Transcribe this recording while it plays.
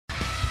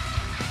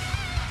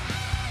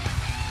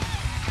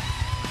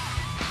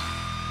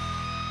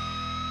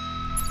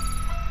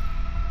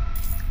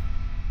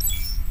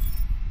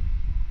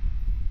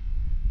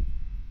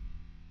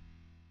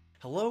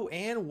Hello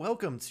and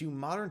welcome to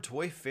Modern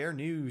Toy Fair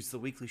News, the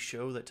weekly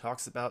show that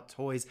talks about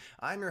toys.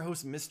 I'm your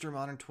host, Mr.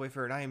 Modern Toy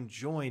Fair, and I am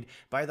joined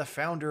by the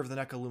founder of the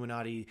NECA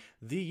Illuminati,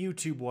 the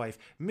YouTube wife,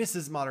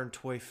 Mrs. Modern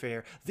Toy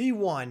Fair, the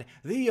one,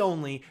 the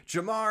only,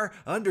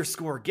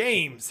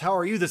 Jamar_Games. How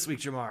are you this week,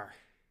 Jamar?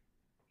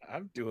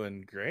 I'm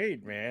doing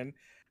great, man.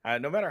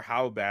 No matter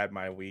how bad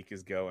my week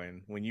is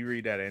going, when you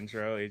read that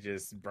intro, it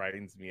just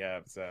brightens me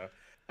up. So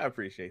I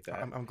appreciate that.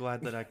 I'm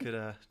glad that I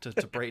could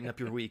to brighten up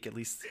your week at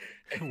least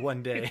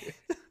one day.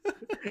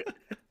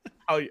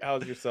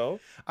 How's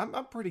yourself? I'm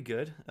pretty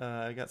good.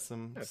 I got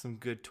some Yeah, some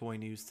good toy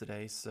news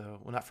today. So,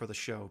 well, not for the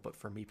show, but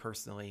for me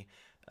personally.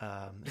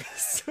 Um,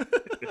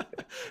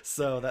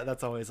 so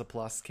that's always a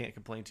plus. Can't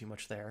complain too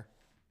much there.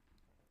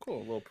 cool.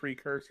 A little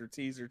precursor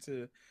teaser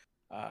to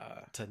uh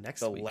To next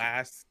the week.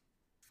 last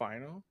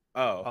final.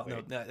 Oh, Oh no,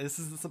 wait. no, this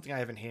isn't something I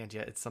have in hand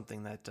yet. It's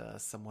something that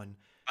someone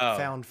Oh,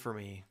 found for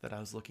me that I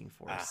was looking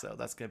for. ah, So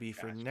that's gonna be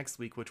for gotcha. next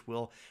week, which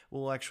we'll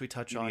actually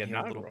touch The on here in a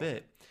little inaugural.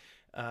 bit.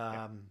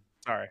 Yeah. Um,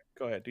 Sorry.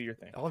 Go ahead. Do your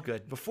thing. all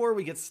good. Before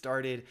we get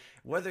started,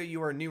 whether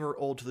you are new or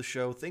old to the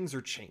show, things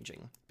are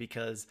changing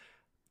because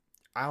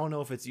I don't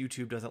know if it's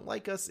YouTube doesn't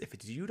like us, if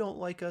it's you don't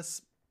like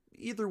us.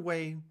 Either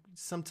way,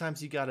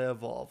 sometimes you gotta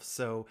evolve.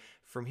 So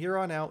from here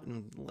on out,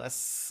 unless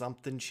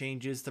something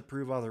changes to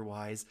prove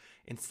otherwise,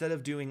 instead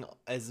of doing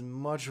as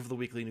much of the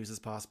weekly news as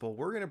possible,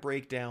 we're gonna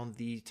break down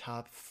the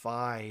top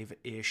five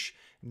ish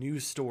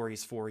news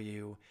stories for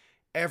you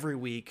every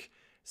week.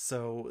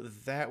 So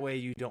that way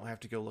you don't have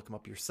to go look them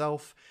up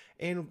yourself.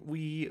 And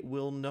we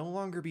will no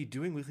longer be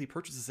doing weekly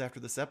purchases after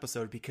this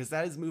episode because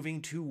that is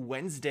moving to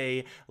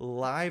Wednesday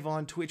live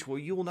on Twitch, where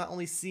you will not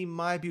only see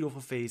my beautiful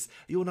face,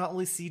 you will not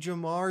only see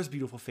Jamar's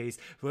beautiful face,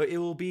 but it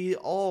will be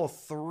all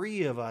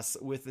three of us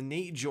with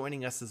Nate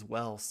joining us as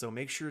well. So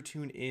make sure to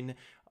tune in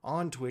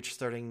on Twitch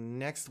starting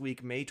next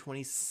week, May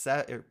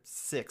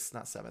 26th,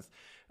 not 7th,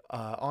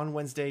 on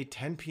Wednesday,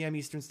 10 p.m.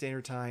 Eastern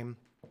Standard Time.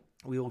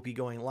 We will be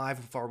going live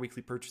with our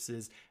weekly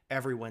purchases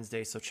every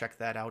Wednesday, so check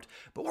that out.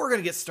 But we're going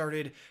to get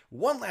started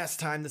one last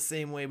time the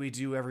same way we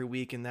do every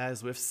week, and that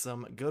is with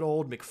some good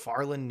old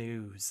McFarlane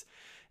news.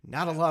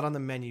 Not a lot on the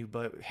menu,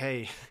 but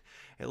hey,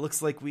 it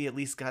looks like we at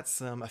least got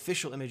some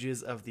official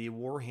images of the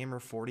Warhammer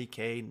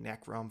 40k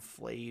Necrom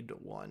Flayed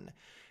one.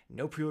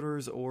 No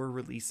pre-orders or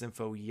release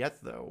info yet,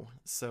 though.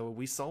 So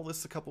we saw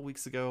this a couple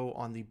weeks ago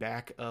on the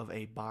back of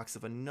a box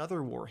of another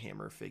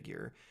Warhammer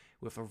figure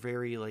with a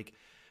very, like,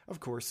 of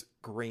course,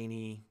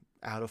 grainy,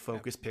 out of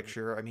focus Absolutely.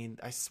 picture. I mean,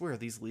 I swear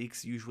these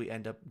leaks usually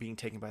end up being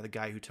taken by the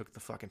guy who took the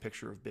fucking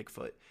picture of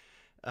Bigfoot.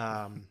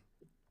 Um,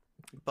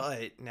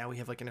 but now we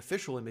have like an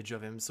official image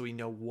of him, so we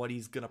know what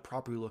he's gonna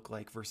properly look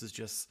like versus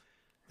just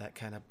that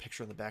kind of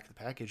picture on the back of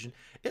the package, and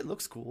it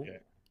looks cool. Yeah.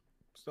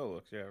 Still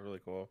looks really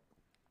cool.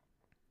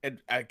 And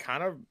I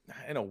kind of,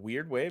 in a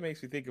weird way, it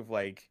makes me think of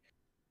like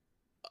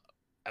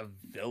a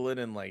villain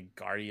in like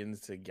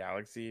Guardians to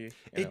Galaxy It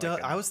and like does.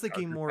 a I was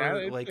thinking darker path.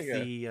 more It's like like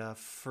a the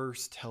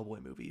first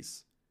Hellboy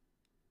movies.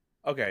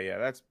 okay, yeah,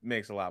 that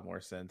makes a lot more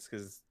sense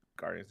because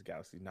Guardians of the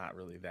Galaxy not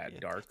really that Yeah,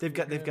 dark they've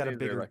looking. got a They're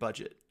bigger like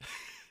budget.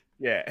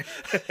 yeah,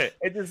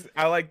 it just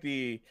I like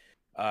the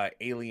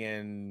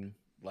alien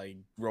like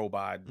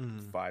robot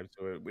Mm. vibe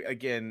to it.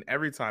 Again,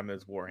 every time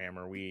there's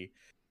Warhammer, we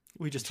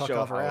We just talk show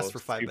off our ass how for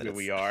five stupid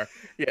we minutes. are,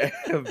 yeah,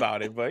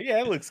 about it. But yeah,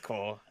 it looks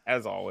cool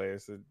as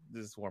always.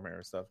 This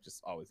Warhammer stuff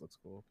just always looks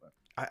cool. But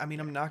I mean,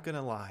 yeah. I'm not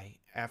gonna lie.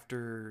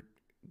 After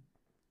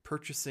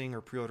purchasing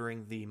or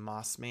pre-ordering the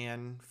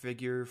Mossman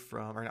figure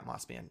from, or not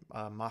Mossman,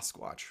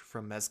 Mosquatch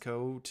from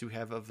Mezco to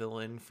have a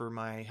villain for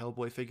my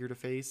Hellboy figure to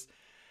face,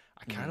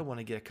 I kind Mhm. of want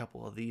to get a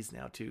couple of these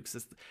now too,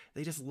 because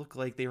they just look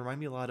like they remind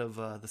me a lot of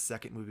the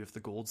second movie of the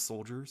Gold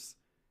Soldiers.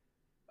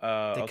 They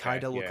kind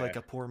Okay, of look yeah. like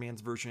a poor man's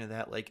version of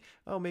that. Like,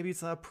 oh, maybe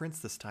it's not a prince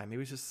this time.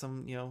 Maybe it's just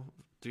some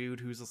dude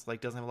who's just like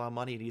doesn't have a lot of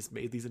money and he's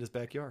made these in his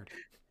backyard.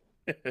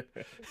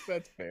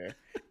 That's fair.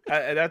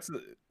 That's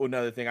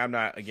another thing. I'm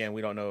not. Again,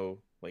 we don't know.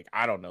 Like,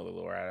 I don't know the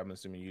lore. I'm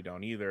assuming you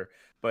don't either.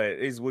 But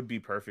it would be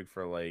perfect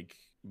for like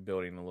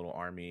building a little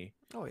army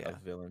Oh yeah. of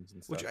villains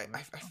and Which stuff. And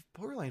that's I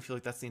borderline feel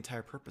like that's the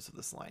entire purpose of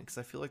this line because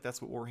I feel like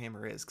that's what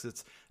Warhammer is because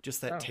it's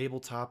just that oh,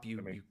 tabletop. You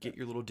that makes you get sense.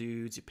 your little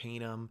dudes, you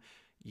paint them,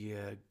 you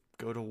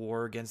go to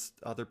war against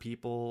other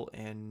people,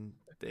 and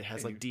it has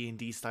And like you,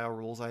 D&D style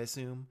rules, I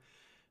assume.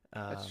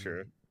 that's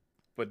true.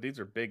 But these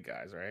are big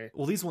guys, right?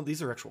 Well,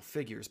 these are actual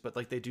figures, but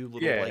like they do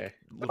little Yeah. like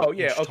little Oh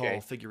yeah. inch tall Okay.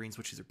 figurines,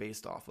 which these are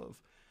based off of.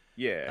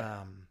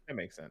 Yeah. Um, That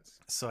makes sense.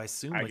 so I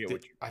assume I like get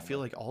what you're I talking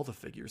feel about. like all the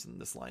figures in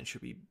this line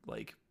should be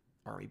like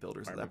army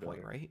builders at Army that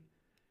point, builder. right?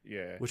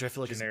 Yeah. Which I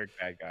feel like Generic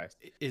bad guys.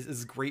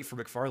 is great for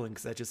McFarlane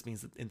because that just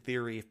means that in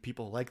theory, if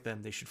people like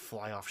them, they should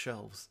fly off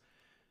shelves.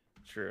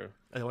 True.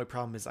 The only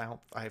problem is I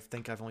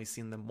think I've only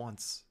seen them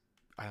once.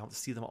 I don't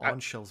see them I, on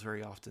shelves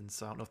very often,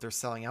 so I don't know if they're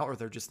selling out or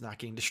they're just not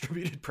getting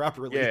distributed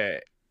properly. yeah.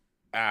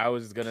 I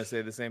was gonna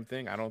say the same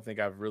thing. I don't think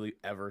I've really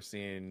ever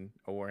seen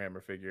a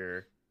Warhammer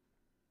figure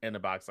in a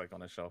box like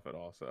on a shelf at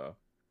all. So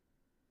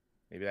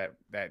maybe that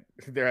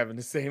they're having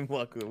the same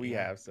luck that we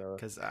have. So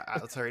because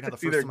I'll tell you right now, the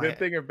it's either first a time good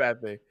thing or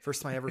bad thing.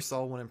 first time I ever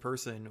saw one in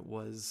person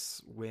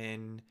was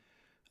when,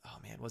 oh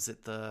man, was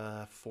it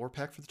the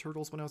 4-pack for the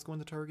Turtles when I was going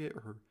to Target,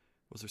 or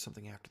was there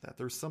something after that?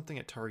 There was something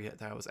at Target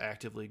that I was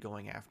actively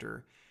going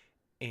after,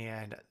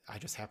 and I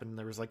just happened,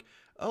 there was like,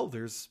 oh,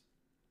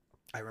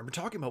 I remember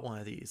talking about one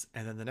of these,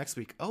 and then the next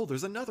week, oh,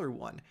 there's another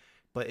one,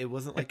 but it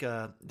wasn't like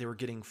they were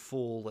getting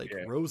full like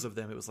Yeah. rows of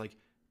them. It was like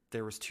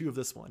there was 2 of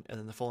this one, and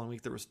then the following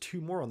week there was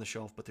 2 more on the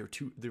shelf, but there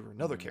were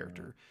another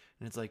character,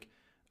 and it's like,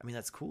 I mean,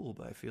 that's cool,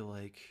 but I feel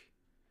like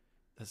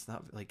that's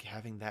not like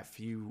having that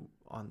few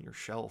on your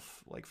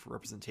shelf like for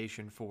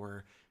representation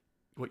for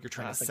what you're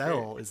trying Not to a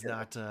sell great, is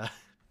not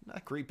not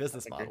a great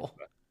business not a great model.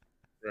 spot.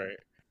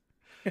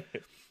 Right.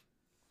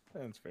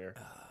 That's fair.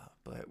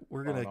 But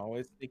we're Fun, gonna,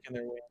 always sneaking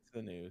their way into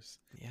the news.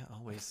 yeah,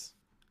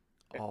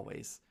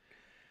 always.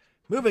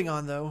 Moving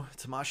on though,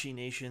 Tamashii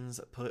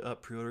Nations put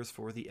up pre-orders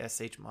for the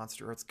SH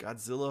Monster Arts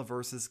Godzilla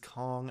vs.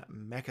 Kong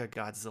Mecha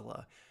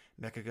Godzilla.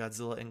 Mecha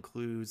Godzilla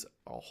includes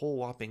a whole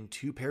whopping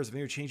 2 pairs of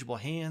interchangeable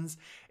hands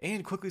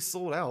and quickly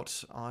sold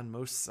out on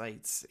most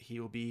sites. He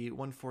will be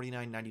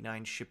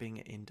 $149.99 shipping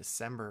in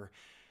December.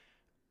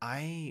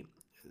 I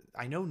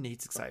know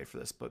Nate's excited for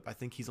this, but I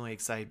think he's only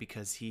excited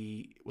because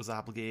he was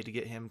obligated to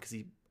get him because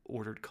he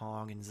ordered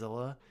Kong and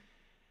Zilla.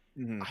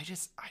 Mm-hmm. I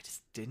just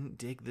didn't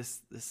dig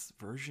this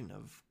version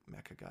of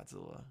Mecha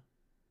Godzilla.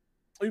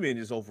 What do you mean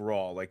just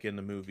overall, like in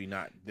the movie,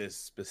 not this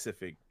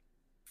specific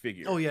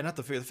figure? Oh yeah, not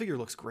the figure. The figure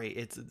looks great.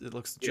 It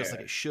looks just Yeah.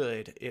 like it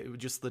should. It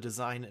just the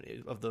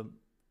design of the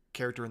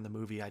character in the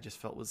movie I just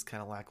felt was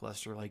kind of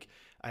lackluster. Like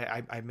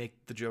I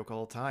make the joke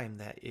all the time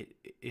that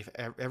if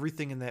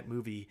everything in that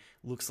movie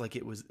looks like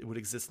it would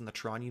exist in the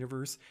Tron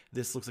universe,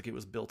 this looks like it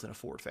was built in a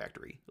Ford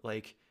factory.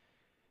 Like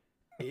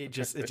it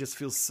just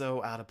feels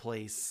so out of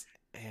place,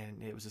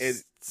 and it was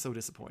just so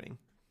disappointing.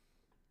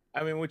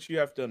 I mean, what you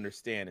have to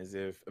understand is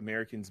if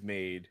Americans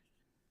made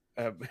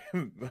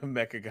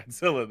Mecha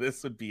Godzilla,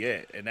 this would be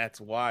it, and that's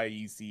why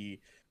you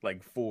see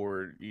like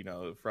Ford,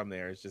 from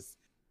there. It's just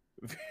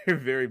very,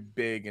 very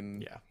big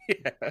and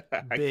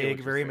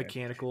big, very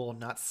mechanical,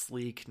 not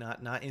sleek,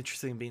 not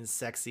interested in being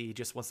sexy.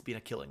 Just wants to be in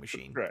a killing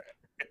machine. Right.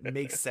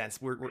 Makes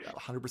sense. We're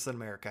 100%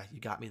 America.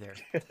 You got me there.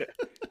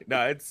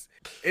 No, it's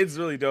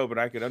really dope, and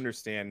I could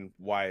understand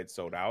why it's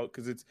sold out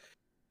because it's.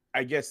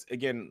 I guess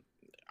again,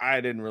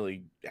 I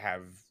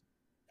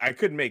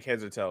couldn't make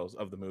heads or tails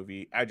of the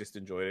movie. I just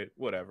enjoyed it,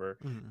 whatever.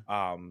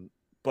 Mm-hmm.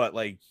 But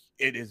like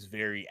it is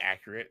very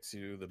accurate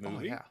to the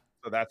movie. Oh, yeah.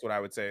 So that's what I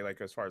would say, like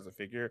as far as the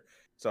figure.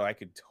 So I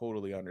could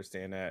totally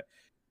understand that.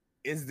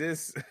 Is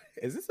this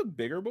a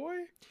bigger boy?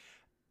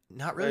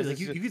 Not really. Like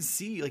you could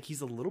see like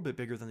he's a little bit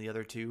bigger than the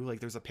other 2. Like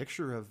there's a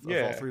picture of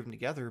all 3 of them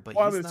together, but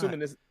well, he's I'm assuming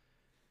this.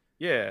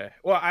 Yeah.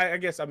 Well, I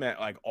guess I meant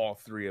like all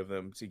 3 of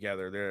them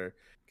together. They're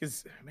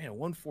because man,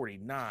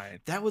 149.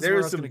 That was where I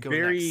was going to go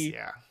very next.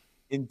 Yeah.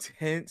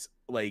 Intense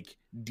like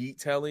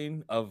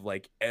detailing of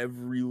like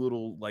every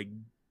little like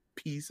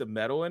piece of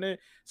metal in it,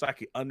 so I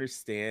could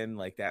understand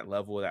like that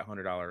level of that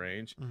 $100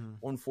 range.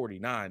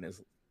 149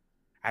 is.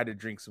 I had to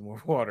drink some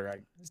more water. That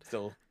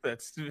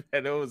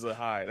was a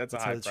high. That's a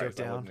high price.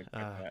 Down.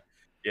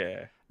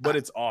 Yeah, but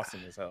it's awesome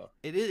as hell.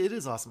 It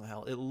is awesome as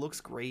hell. It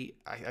looks great.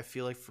 I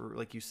feel like for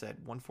like you said,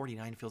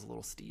 149 feels a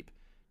little steep,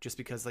 just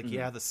because like the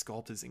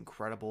sculpt is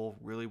incredible,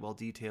 really well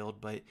detailed,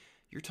 but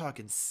you're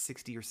talking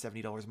 $60 or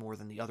 $70 more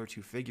than the other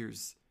 2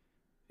 figures.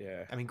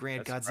 Yeah, I mean,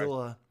 granted,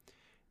 Godzilla,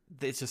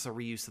 it's just a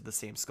reuse of the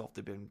same sculpt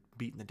they've been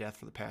beaten to death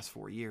for the past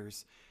 4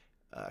 years.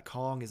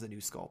 Kong is a new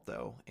sculpt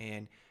though,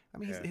 and I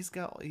mean, he's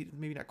got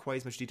maybe not quite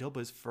as much detail, but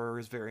his fur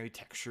is very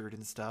textured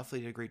and stuff. They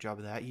did a great job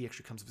of that. He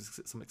actually comes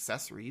with some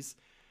accessories.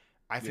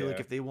 I feel like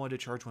if they wanted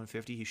to charge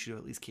 $150, he should have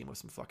at least came with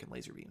some fucking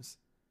laser beams.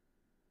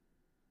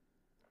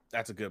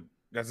 That's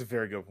a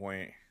very good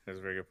point. That's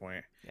a very good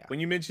point. Yeah. When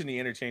you mentioned the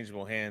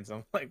interchangeable hands,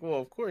 I'm like,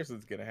 well, of course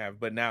it's gonna have.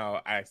 But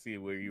now I see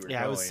where you were going.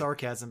 Yeah, it was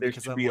sarcasm. There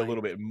because should be a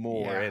little bit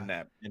more in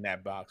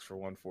that box for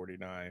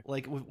 149.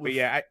 Like,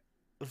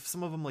 with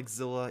some of them like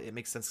Zilla, it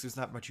makes sense. There's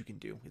not much you can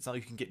do. It's not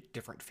like you can get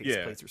different face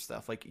plates or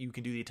stuff. Like you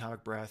can do the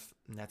atomic breath,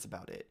 and that's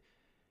about it.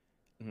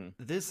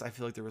 This, I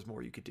feel like there was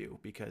more you could do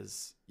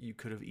because you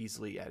could have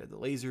easily added the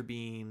laser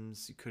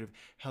beams. You could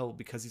have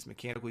because he's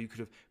mechanical. You could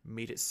have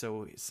made it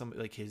so some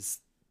like his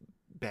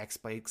back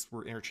spikes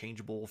were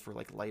interchangeable for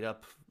like light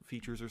up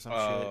features or some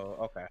shit. Oh,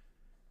 okay.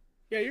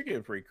 Yeah, you're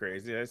getting pretty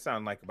crazy. That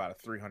sounds like about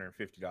a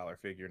 $350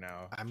 figure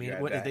now. I mean,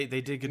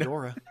 they did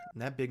Ghidorah,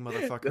 and that big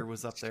motherfucker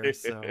was up there.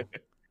 So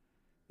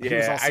yeah, he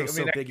was also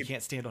so big he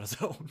can't stand on his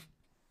own.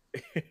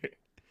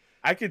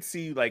 I could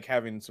see like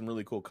having some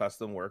really cool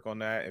custom work on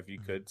that if you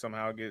could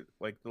somehow get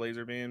like the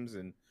laser beams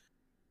and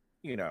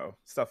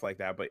stuff like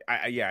that. But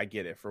I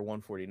get it. For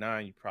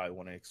 149, you probably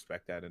want to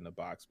expect that in the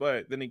box.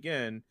 But then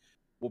again,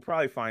 we'll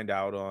probably find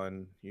out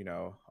on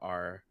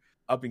our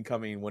up and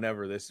coming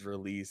whenever this is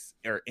released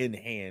or in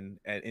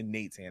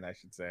Nate's hand, I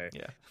should say.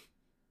 Yeah,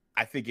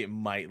 I think it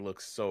might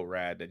look so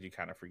rad that you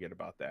kind of forget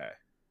about that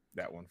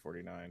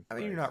 149. I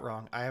mean, you're not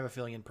wrong. I have a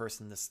feeling in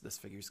person this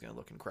figure is going to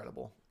look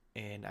incredible.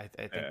 and I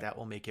think Yeah. that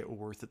will make it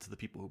worth it to the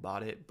people who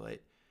bought it.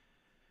 But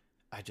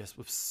I just,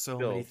 with so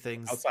many Still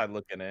things, outside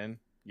looking in.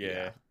 yeah,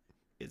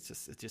 Yeah.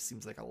 it just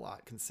seems like a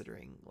lot,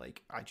 considering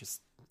like I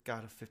just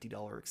got a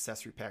 $50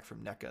 accessory pack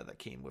from NECA that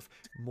came with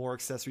more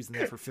accessories in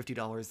that for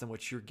 $50 than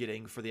what you're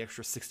getting for the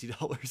extra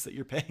 $60 that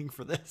you're paying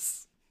for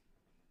this.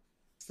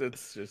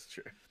 It's just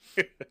true.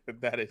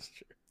 That is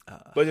true.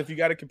 Uh, But if you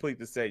got to complete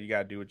the set, you got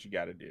to do what you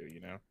got to do, you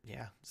know?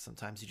 yeah,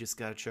 sometimes you just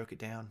gotta choke it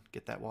down,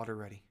 get that water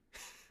ready.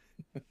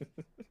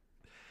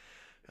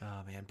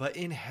 Oh man. But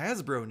in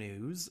Hasbro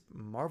news,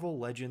 Marvel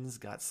Legends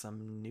got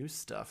some new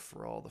stuff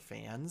for all the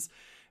fans.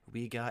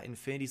 We got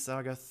Infinity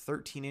Saga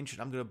 13-inch,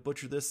 and I'm going to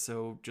butcher this,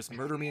 so just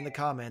murder me in the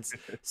comments.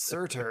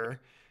 Surtur.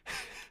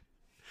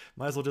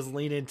 Might as well just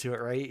lean into it,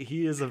 right?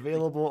 He is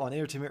available on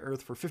Entertainment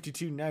Earth for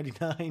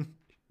 $52.99,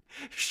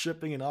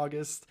 shipping in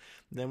August.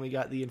 Then we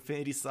got the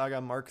Infinity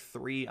Saga Mark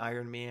III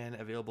Iron Man,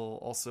 available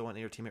also on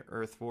Entertainment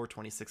Earth for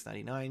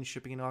 $26.99,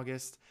 shipping in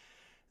August.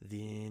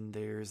 Then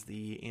there's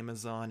the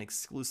Amazon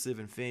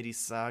exclusive Infinity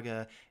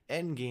Saga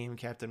Endgame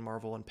Captain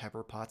Marvel and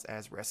Pepper Potts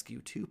as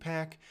Rescue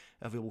 2-pack,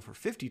 available for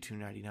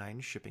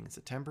 $52.99, shipping in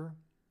September.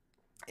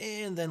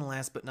 And then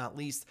last but not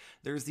least,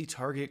 there's the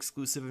Target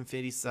exclusive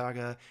Infinity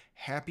Saga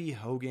Happy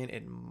Hogan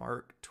and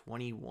Mark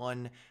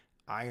 21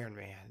 Iron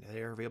Man.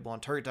 They're available on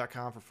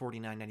Target.com for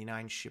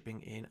 $49.99, shipping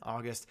in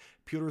August.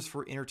 Pre-orders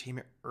for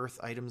Entertainment Earth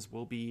items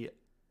will be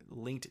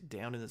linked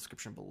down in the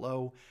description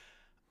below.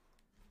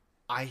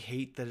 I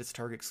hate that it's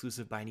Target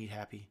exclusive, but I need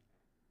Happy.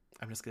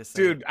 I'm just gonna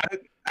say, Dude,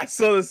 I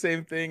saw the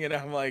same thing, and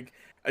I'm like,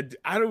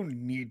 I don't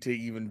need to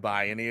even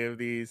buy any of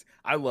these.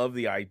 I love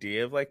the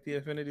idea of like the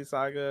Infinity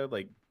Saga,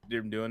 like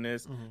they're doing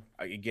this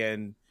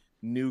again,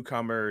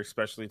 newcomer,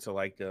 especially to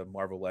like the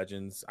Marvel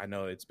Legends. I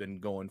know it's been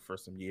going for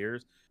some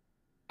years.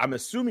 I'm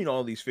assuming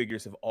all these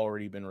figures have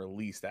already been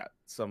released at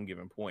some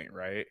given point,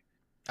 right?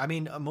 I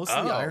mean, most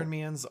of the Iron Oh,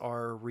 Mans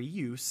are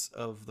reuse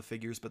of the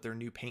figures, but they're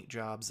new paint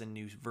jobs and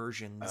new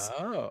versions.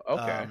 oh,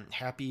 okay.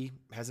 Happy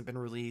hasn't been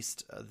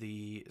released.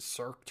 The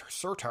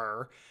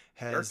Surtur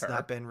has not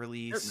Surtur, been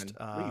released.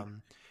 Surtman,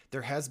 leave.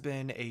 There has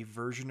been a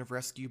version of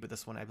Rescue, but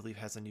this one I believe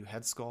has a new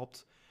head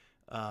sculpt.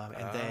 And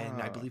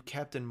then I Oh, believe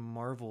Captain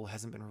Marvel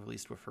hasn't been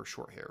released with her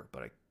short hair,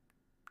 but I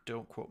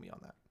don't quote me on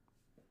that.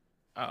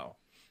 oh,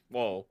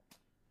 well,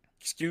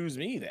 excuse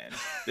me then.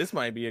 This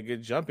might be a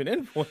good jumping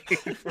in point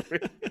for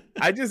it.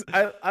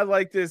 I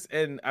like this,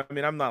 and I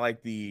mean I'm not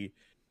like the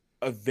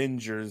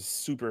Avengers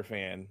super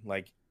fan,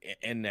 like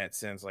in that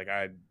sense. Like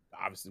I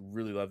obviously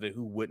really loved it.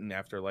 Who wouldn't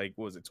after like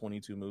what was it,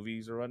 22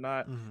 movies or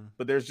whatnot? Mhm.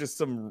 But there's just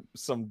some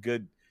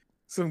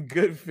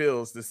good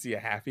feels to see a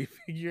Happy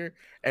figure,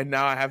 and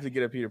now I have to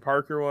get a Peter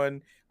Parker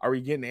one. Are we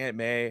getting Aunt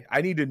May?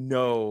 I need to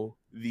know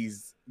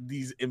these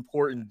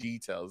important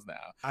details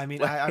now. I mean,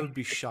 Like, I would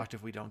be shocked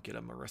if we don't get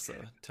a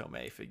Marissa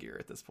Tomei figure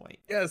at this point.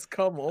 yes,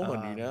 come on,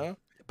 you Um, know.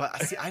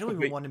 but see, I don't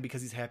even But want him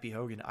because he's Happy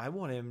Hogan. I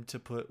want him to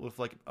put with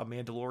like a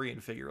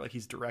Mandalorian figure, like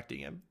he's directing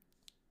him.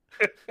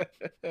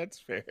 that's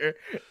fair.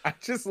 I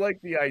just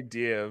like the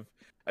idea of,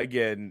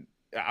 again,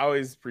 I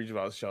always preach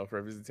about shelf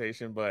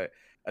representation, but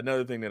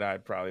another thing that I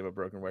probably have a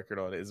broken record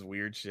on is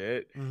weird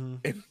shit. Mm-hmm.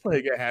 And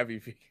like a Happy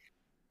figure,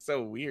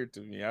 so weird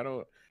to me. I It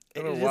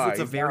don't know is. why. It's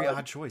a He's not very like,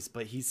 odd choice,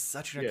 but he's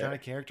such an yeah,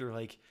 iconic character.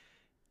 Like he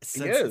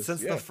since is.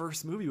 since the Yeah.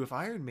 first movie with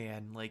Iron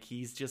Man, like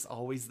he's just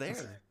always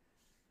there.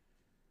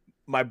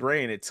 My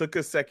brain, it took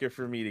a second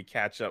for me to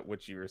catch up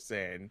what you were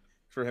saying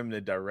for him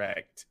to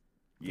direct.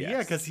 Yeah,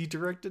 because Yes. he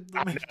directed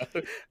I the.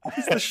 know.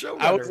 He's the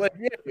I was showrunner. like,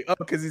 yeah, oh,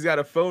 because he's got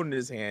a phone in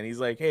his hand. He's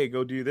like, hey,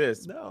 go do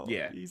this. No,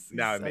 Yeah. Now he's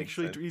it makes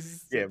actually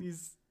sense. Yeah.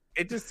 he's.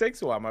 It just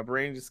takes a while. My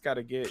brain just got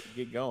to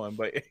get going.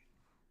 But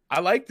I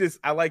like this.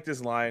 I like this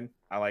line.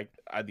 I like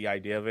the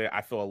idea of it.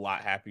 I feel a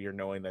lot happier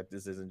knowing that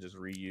this isn't just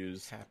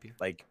reused Happier.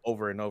 like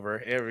over and over.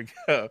 Here we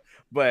go.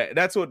 But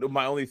that's what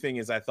my only thing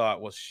is. I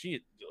thought, well,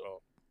 shit,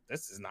 oh,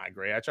 this is not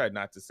great. I tried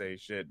not to say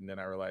shit, and then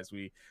I realized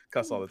we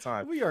cuss all the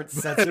time. We aren't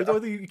censored. Though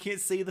you can't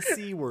say the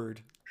C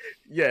word,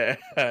 Yeah.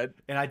 and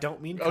I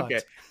don't mean Okay,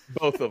 cunt.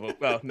 both of them.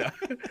 Well, no,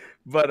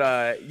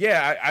 but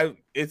yeah, I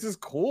it's just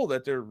cool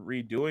that they're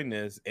redoing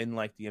this in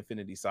like the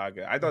Infinity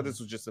Saga. I thought Mhm. this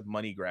was just a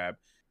money grab,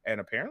 and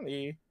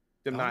apparently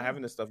them Oh not no.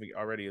 having this stuff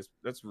already is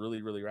that's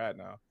really rad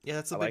now. Yeah,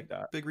 that's a I big like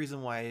that. big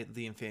reason why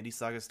the Infinity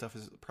Saga stuff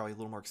is probably a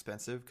little more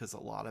expensive because a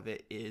lot of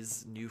it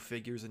is new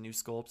figures and new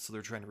sculpts, so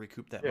they're trying to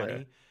recoup that Yeah,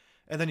 money.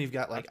 And then you've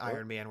got like absolutely.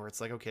 Iron Man, where it's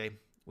like, okay,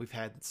 we've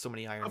had so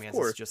many Iron Of Mans. It's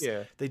course, just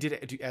yeah. they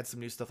did add some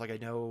new stuff. Like I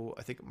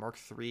think Mark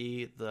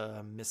III,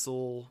 the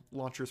missile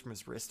launchers from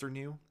his wrist are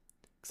new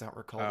because I don't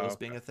recall Oh, those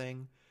being a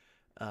thing.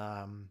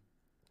 Um,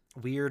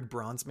 Weird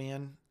Bronze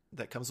Man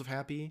that comes with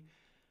Happy.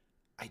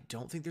 I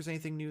don't think there's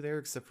anything new there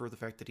except for the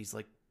fact that he's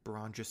like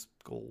bronze just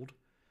gold.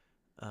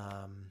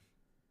 Um,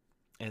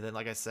 and then,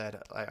 like I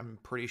said, I'm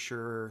pretty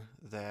sure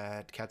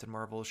that Captain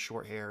Marvel's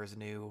short hair is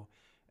new,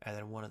 and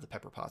then one of the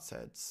Pepper Potts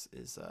heads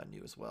is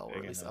new as well, or at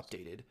digging least this.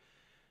 updated.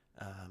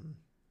 Um,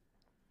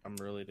 I'm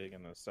really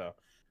digging this. So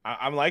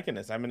I'm liking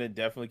this. I'm gonna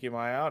definitely keep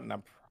my eye out, and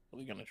I'm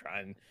probably gonna try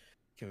and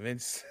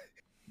convince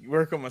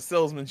work on my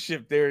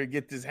salesmanship there to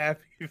get this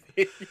happy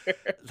figure.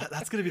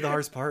 That's gonna be the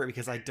hardest part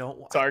because I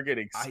don't Target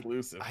I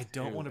exclusive. I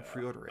don't too, want to though.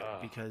 pre-order it Ugh.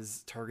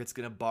 because Target's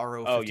gonna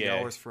borrow Oh $50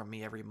 yeah, from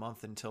me every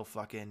month until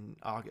fucking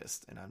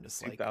August, and I'm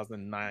just like,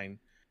 2009,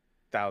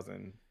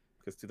 thousand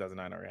because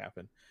 2009 already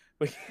happened.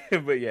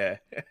 But yeah,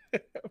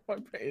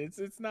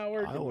 it's not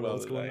I don't working know well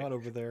what's going tonight. on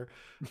over there.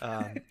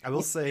 I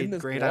will say, In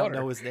this great. I don't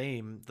know water, his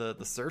name. The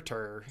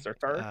Surtur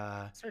Sartar,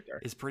 uh,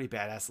 Sartar. is pretty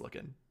badass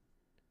looking.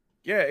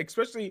 Yeah,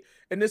 especially,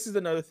 and this is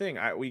another thing.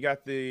 We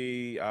got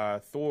the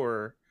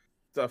Thor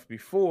stuff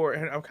before,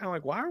 and I'm kind of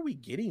like, why are we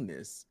getting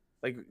this?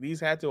 Like these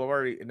had to have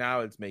already.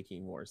 Now it's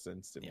making more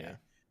sense to Yeah, me.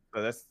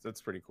 So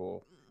that's pretty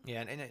cool.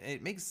 yeah, and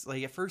it makes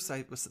like at first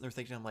I was sitting there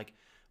thinking, I'm like,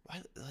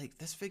 why? Like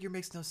this figure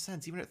makes no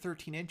sense. Even at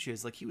 13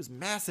 inches, like he was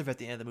massive at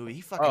the end of the movie.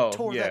 He fucking Oh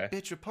tore yeah, that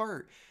bitch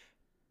apart.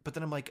 But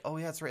then I'm like, oh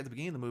yeah, that's right. At the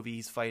beginning of the movie,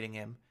 he's fighting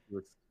him,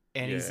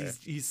 and yeah.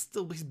 he's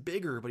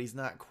bigger, but he's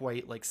not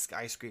quite like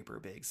skyscraper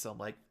big. So I'm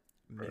like,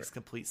 makes Correct.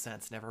 complete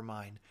sense. Never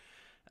mind.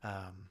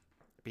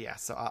 But yeah,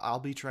 so I'll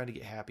be trying to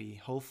get happy.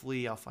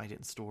 Hopefully, I'll find it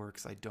in store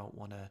because I don't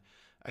want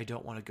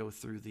to go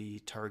through the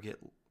Target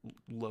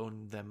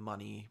loan them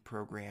money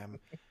program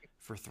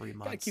for three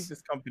Gotta keep months.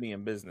 this company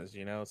in business,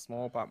 you know.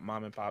 Small pop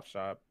mom and pop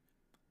shop,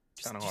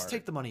 kind of Just hard.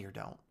 take the money or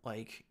don't.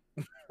 Like,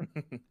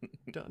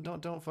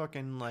 don't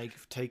fucking like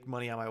take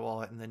money out of my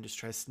wallet and then just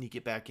try to sneak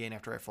it back in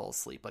after I fall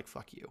asleep. Like,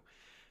 fuck you.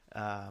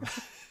 Um,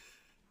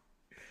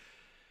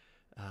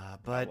 I love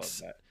but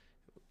that.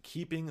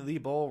 keeping the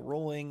ball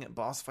rolling,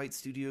 Boss Fight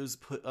Studios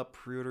put up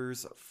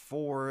pre-orders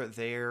for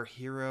their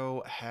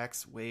Hero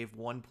Hex Wave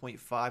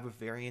 1.5 with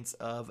variants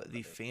of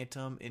the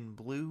Phantom in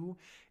blue,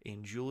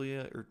 in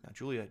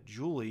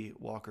Julie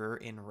Walker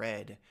in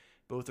red.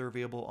 Both are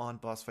available on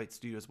Boss Fight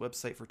Studios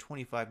website for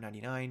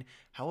 $25.99.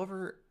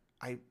 However,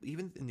 I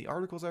even in the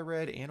articles I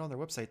read and on their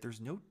website, there's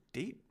no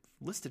date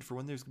listed for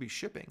when there's gonna be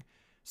shipping.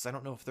 So I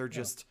don't know if they're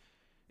Yeah, just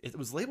it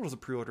was labeled as a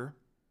pre-order,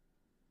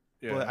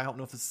 but yeah. I don't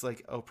know if it's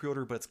like a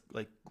pre-order, but it's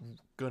like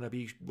gonna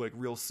be like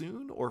real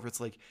soon, or if it's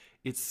like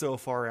it's so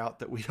far out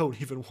that we don't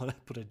even want to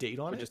put a date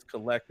on We're it. just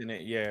collecting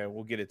it. Yeah,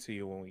 we'll get it to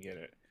you when we get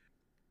it.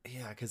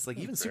 Yeah, because like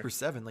even That's fair. Super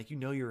Seven, like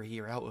you're a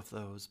year out with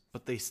those,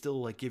 but they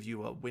still like give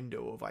you a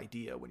window of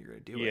idea when you're gonna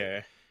do it.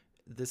 Yeah,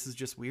 This is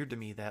just weird to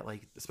me that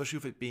like, especially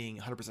with it being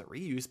 100%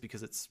 reuse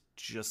because it's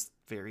just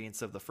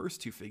variants of the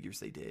first two figures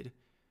they did.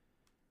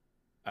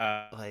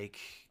 uh, Like,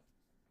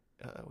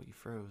 oh, you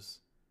froze.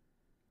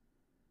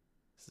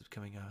 This is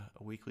becoming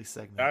a weekly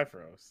segment. I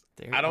froze.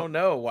 There, I oh, don't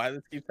know why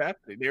this keeps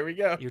happening. There we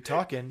go. you're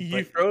talking, You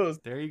but froze.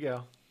 there you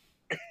go.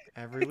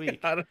 Every week.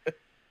 I don't-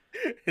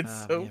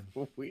 It's Oh so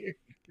man, weird.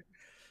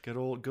 good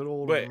old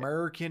But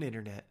American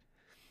internet.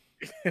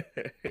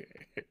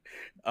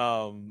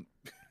 um,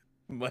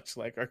 much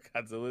like our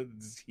Godzilla,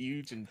 it's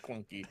huge and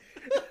clunky.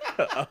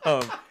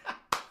 um,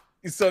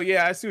 so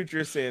yeah, I see what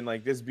you're saying.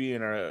 Like this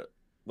being a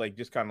like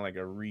just kind of like a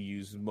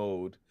reuse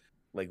mode.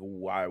 Like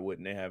why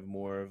wouldn't they have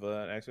more of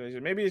an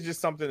explanation? Maybe it's just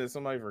something that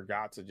somebody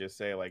forgot to just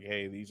say. Like,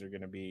 hey, these are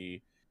gonna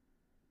be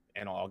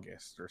in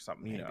August or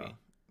something. You know, Maybe,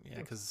 yeah,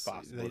 it's because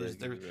possible they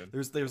even.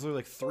 there's literally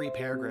like 3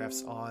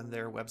 paragraphs on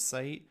their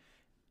website,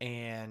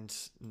 and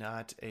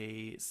not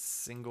a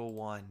single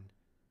one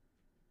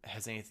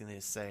has anything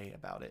to say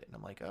about it. And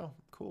I'm like, oh,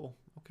 cool,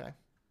 okay,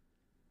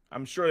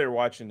 I'm sure they're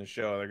watching the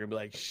show. They're gonna be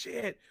like,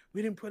 shit,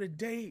 we didn't put a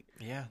date.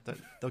 yeah,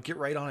 they'll get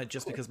right on it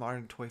just because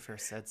Modern Toy Fair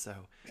said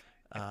so.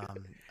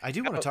 I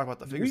do want to talk about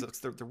the figures.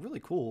 We They're really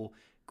cool.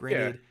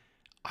 yeah. Granted,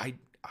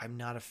 I'm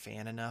not a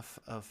fan enough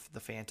of the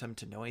Phantom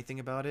to know anything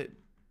about it,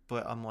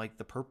 but I'm like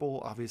the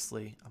purple.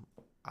 Obviously,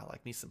 I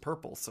like me some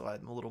purple, so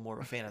I'm a little more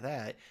of a fan of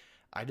that.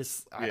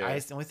 Yeah.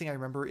 The only thing I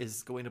remember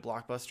is going to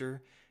Blockbuster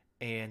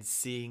and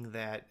seeing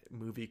that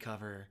movie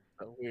cover,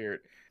 So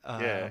weird.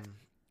 Yeah. um,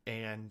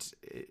 and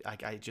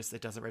I just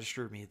it doesn't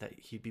register to me that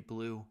he'd be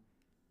blue,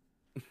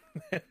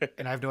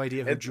 and I have no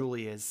idea who It's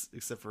Julie is,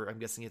 except for I'm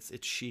guessing it's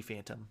she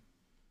Phantom.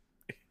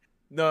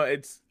 no,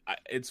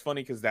 it's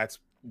funny because that's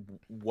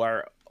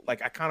where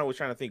like I kind of was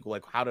trying to think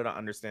like how did I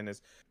understand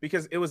this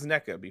because it was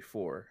NECA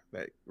before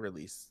that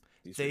released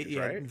these figures,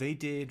 right? They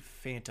did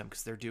Phantom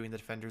because they're doing the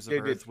Defenders of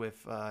They did. Earth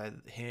with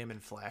him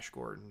and Flash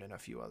Gordon and a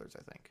few others,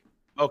 I think.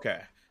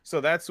 Okay,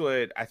 so that's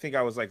what I think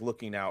I was like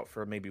looking out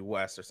for maybe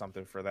West or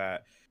something for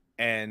that,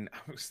 and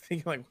I was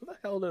thinking like, what the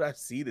hell did I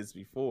see this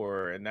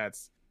before? And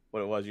that's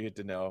what it was. You hit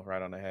the nail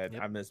right on the head.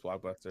 Yep. I miss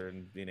Blockbuster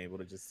and being able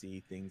to just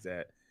see things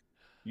that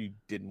you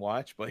didn't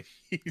watch, but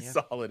you Yeah.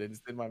 saw it and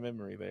it's in my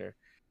memory there.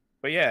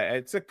 But yeah,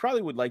 it's like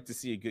probably would like to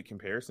see a good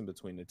comparison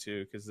between the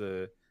two because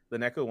the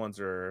NECA ones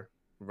are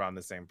around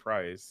the same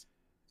price.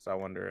 So I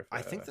wonder if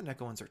I think the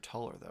NECA ones are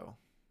taller though.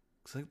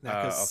 I think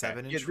NECA's okay.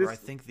 7 inch, Yeah, where I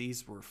think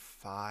these were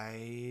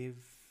 5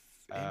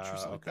 inch or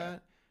something like okay.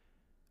 that.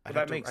 Well,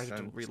 that makes I'd have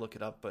to sense. relook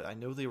it up, but I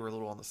know they were a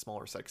little on the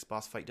smaller side because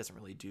Boss Fight doesn't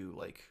really do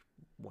like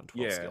 1/12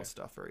 Yeah, scale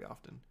stuff very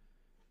often.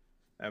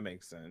 that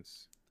makes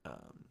sense.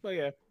 Um, But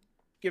yeah,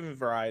 given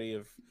variety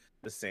of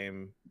the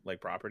same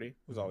like property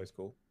was mhm. always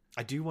cool.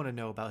 I do want to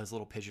know about his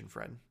little pigeon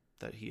friend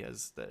that he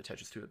has that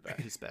attaches to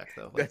his back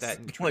though. Like That's that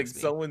like intrigues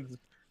me.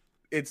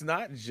 it's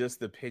not just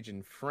the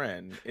pigeon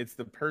friend, it's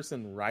the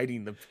person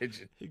riding the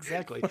pigeon.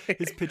 Exactly. Like,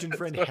 His pigeon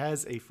friend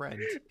has a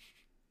friend.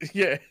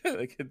 yeah,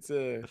 like it's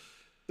a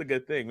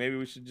good thing. Maybe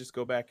we should just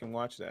go back and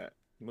watch that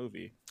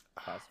movie,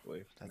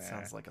 possibly. That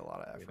sounds like a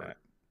lot of effort.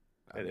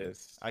 It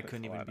is. I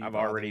couldn't even be I've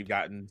bothered. already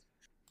gotten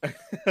I've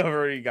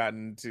already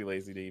gotten too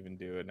lazy to even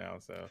do it now,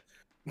 so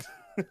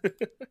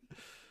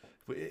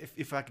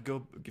if I could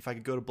go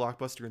to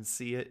Blockbuster and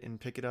see it and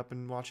pick it up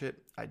and watch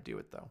it, I'd do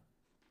it though.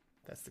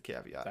 That's the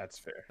caveat. That's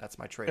fair. That's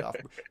my trade-off.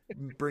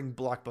 Bring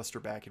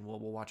Blockbuster back and we'll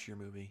watch your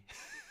movie.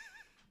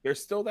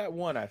 There's still that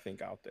one I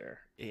think out there.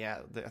 Yeah,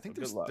 I think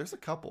there's a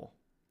couple.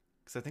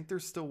 Because I think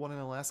there's still one in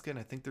Alaska, and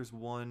I think there's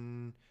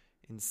one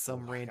in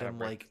some random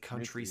like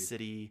country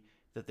city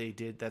that they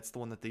did. That's the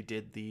one that they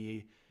did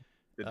the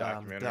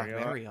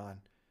documentary on.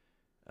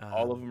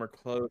 All of them are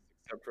closed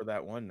except for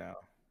that one now.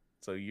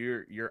 So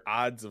your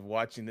odds of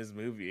watching this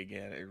movie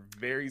again are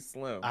very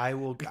slim.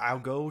 I'll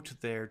go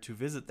to there to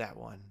visit that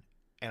one,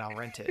 and I'll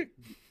rent it.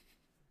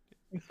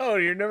 No,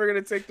 you're never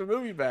gonna take the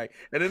movie back,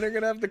 and then they're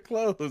gonna have to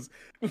close.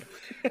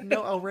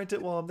 No, I'll rent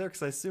it while I'm there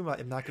because I assume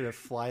I'm not gonna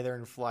fly there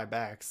and fly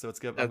back. So I'm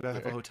gonna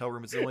have a hotel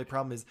room. It's the only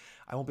problem is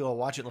I won't be able to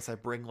watch it unless I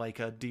bring like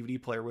a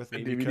DVD player with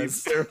me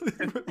because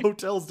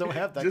hotels don't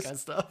have that kind of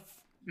stuff.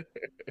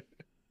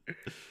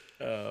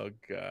 Oh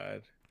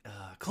God.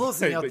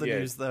 Closing out the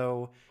news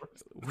though,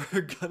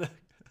 we're gonna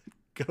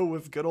go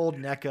with good old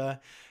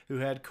NECA, who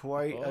had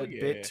quite a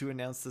bit to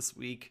announce this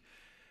week.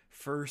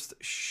 First,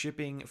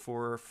 shipping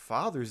for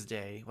Father's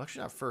Day. Well,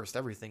 actually not first.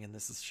 Everything in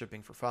this is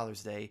shipping for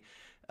Father's Day.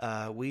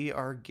 We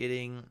are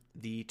getting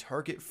the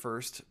Target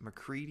First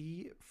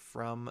MacReady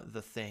from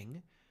The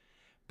Thing,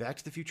 Back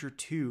to the Future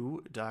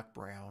 2 Doc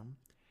Brown,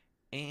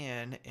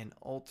 and an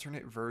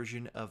alternate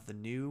version of the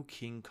new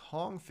King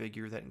Kong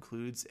figure that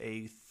includes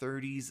a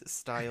 30s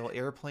style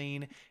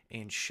airplane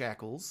and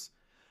shackles,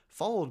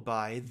 followed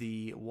by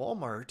the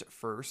Walmart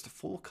First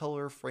full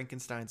color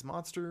Frankenstein's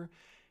monster.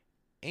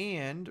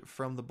 And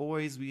from the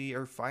boys, we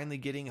are finally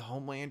getting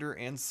Homelander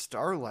and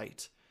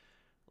Starlight,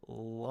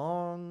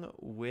 along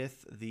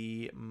with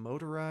the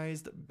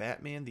motorized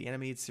Batman the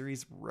Animated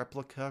Series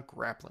replica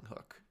grappling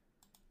hook.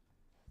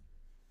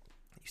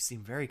 You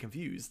seem very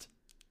confused.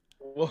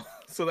 Well,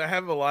 so I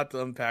have a lot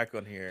to unpack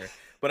on here,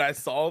 but I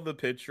saw the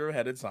picture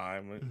ahead of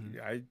time.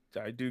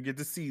 Mm-hmm. I do get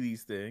to see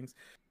these things,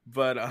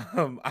 but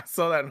I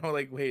saw that and I'm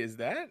like, wait, is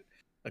that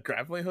a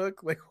grappling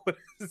hook? Like, what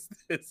is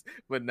this?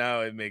 But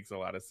now it makes a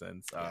lot of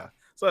sense. Yeah.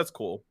 So that's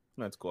cool.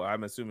 That's cool.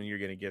 I'm assuming you're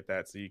gonna get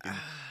that so you can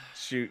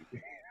shoot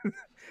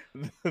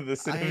the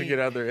significant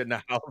other in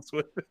the house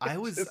with it. I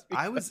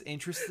was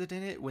interested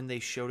in it when they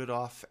showed it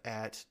off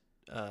at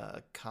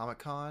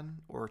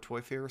Comic-Con or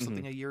Toy Fair or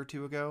something a year or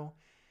two ago.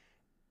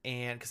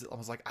 And because I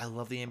was like, I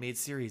love the animated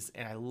series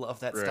and I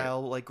love that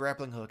style like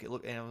grappling hook.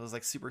 And I was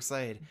like super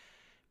excited.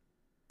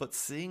 But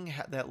seeing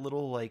that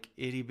little like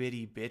itty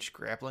bitty bitch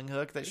grappling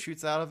hook that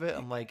shoots out of it,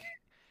 I'm like,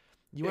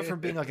 you went from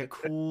being like a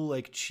cool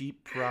like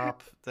cheap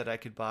prop that I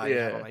could buy and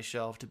have on my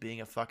shelf to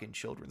being a fucking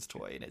children's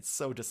toy, and it's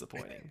so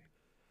disappointing.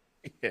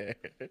 Yeah,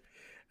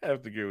 I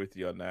have to agree with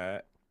you on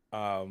that.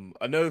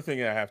 Another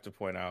thing I have to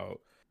point out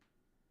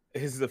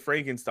is the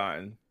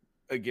Frankenstein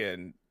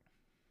again.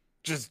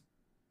 Just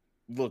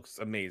looks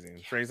amazing.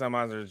 Yeah. Frankenstein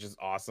monster is just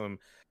awesome.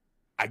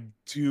 I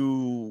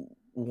do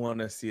want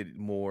to see it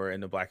more in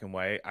the black and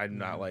white. I'm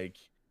not like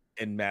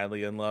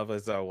madly in love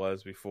as I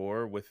was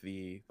before with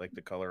the like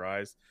the color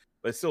eyes,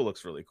 but it still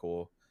looks really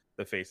cool.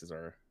 The faces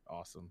are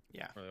awesome.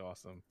 Yeah, really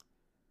awesome.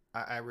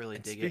 I really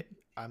dig it.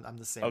 I'm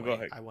the same way. Go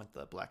ahead. I want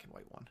the black and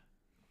white one.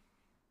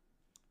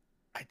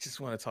 I just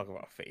want to talk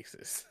about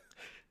faces.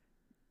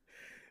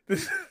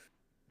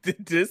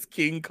 Did this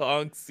King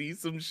Kong see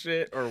some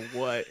shit or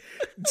what?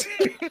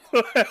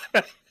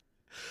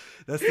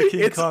 That's the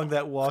King Kong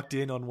that walked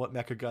in on what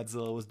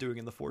Mechagodzilla was doing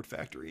in the Ford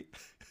factory.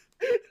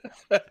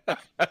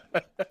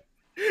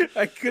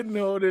 I couldn't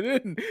hold it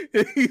in.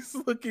 He's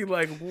looking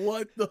like,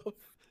 what the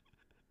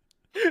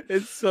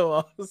it's so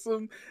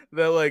awesome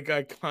that like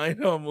I kind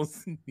of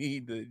almost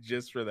need it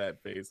just for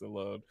that face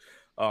alone.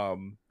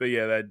 But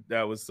yeah,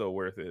 that was so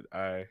worth it.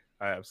 I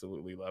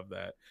absolutely love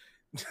that.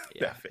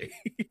 Yeah. That face.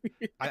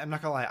 I'm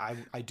not gonna lie,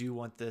 I do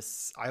want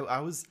this.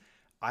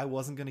 I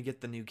wasn't gonna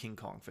get the new King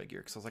Kong figure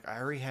because I was like, I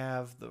already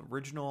have the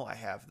original. I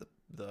have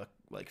the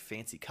like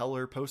fancy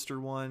color poster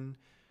one.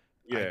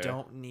 Yeah. I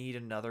don't need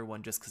another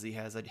one just because he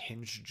has a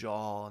hinged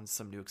jaw and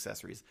some new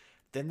accessories.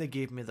 Then they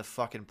gave me the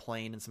fucking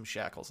plane and some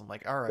shackles. I'm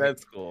like, all right,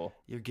 that's cool.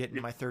 You're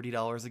getting my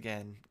 $30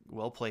 again.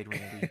 Well played,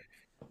 Randy.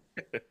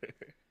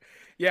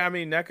 Yeah, I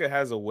mean, NECA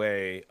has a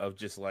way of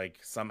just like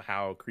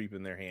somehow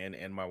creeping their hand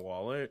in my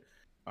wallet.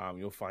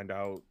 You'll find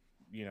out,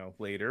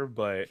 later.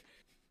 But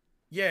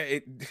yeah,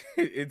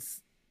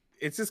 it's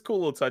it's just cool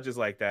little touches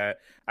like that.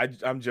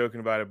 I'm joking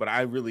about it, but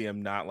I really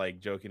am not like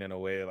joking in a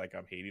way like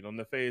I'm hating on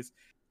the face.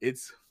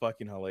 It's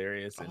fucking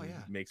hilarious and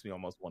yeah. makes me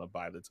almost want to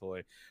buy the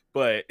toy.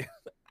 But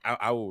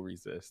I will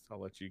resist. I'll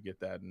let you get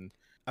that and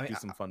I mean, do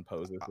some fun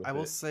poses with I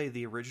will it. say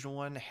the original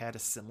one had a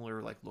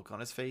similar like look on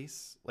his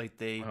face. Like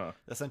they Uh-huh.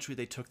 essentially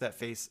they took that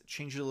face,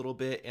 changed it a little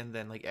bit, and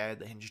then like added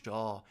the hinged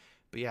jaw.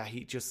 But yeah,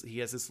 he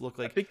has this look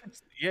I like think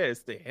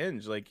it's the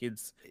hinge. Like it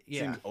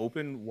yeah. seems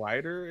open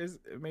wider. Is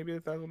maybe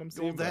if that's what I'm Well,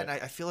 saying. that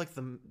But I feel like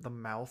the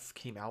mouth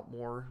came out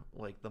more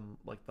like the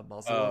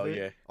muzzle oh of it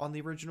yeah, on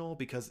the original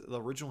because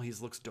the original he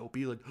looks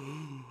dopey like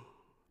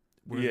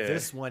where yeah.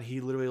 this one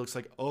he literally looks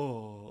like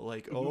oh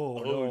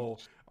Oh, no,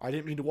 I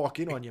didn't mean to walk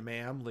in on you,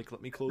 ma'am, like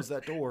let me close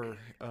that door.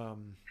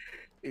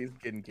 he's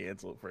getting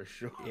canceled for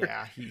sure.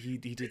 Yeah, he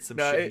did some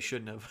No, shit he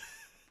shouldn't have.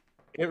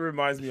 it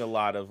reminds me a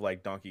lot of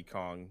like Donkey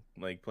Kong,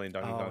 like playing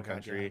Donkey Oh Kong my god, yeah.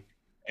 Country,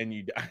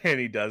 and and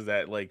he does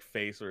that like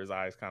face where his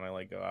eyes kind of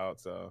like go out.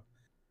 So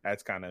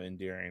that's kind of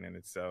endearing in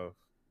itself.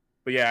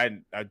 But yeah,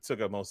 I took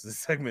up most of the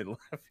segment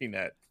laughing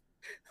at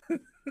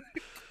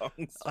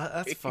Kong's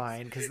That's face.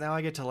 fine because now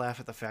I get to laugh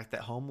at the fact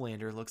that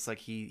Homelander looks like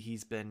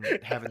he's been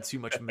having too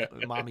much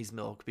mommy's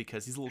milk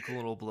because he's looking a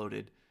little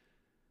bloated.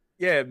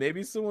 Yeah,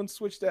 maybe someone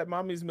switched that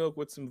mommy's milk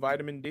with some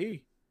vitamin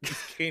D.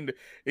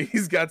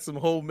 He's got some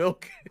whole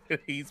milk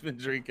he's been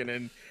drinking,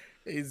 and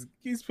he's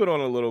put on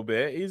a little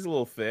bit. He's a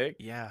little thick,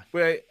 Yeah.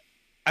 but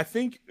I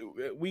think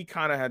we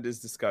kind of had this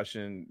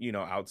discussion,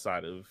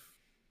 outside of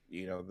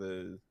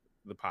the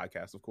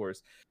podcast, of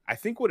course. I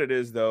think what it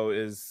is though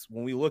is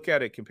when we look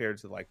at it compared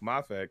to like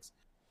Mafex,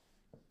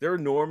 they're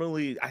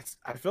normally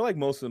I feel like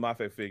most of the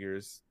Mafex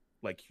figures,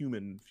 like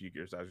human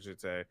figures, I should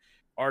say,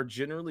 are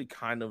generally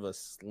kind of a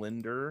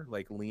slender,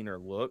 like leaner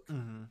look.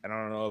 Mm-hmm. And I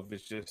don't know if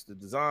it's just the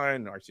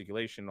design,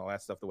 articulation, all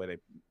that stuff, the way they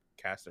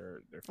cast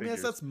their figures. I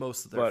mean, that's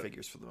most of their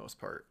figures for the most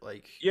part.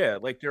 Like yeah,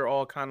 like they're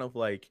all kind of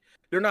like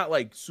they're not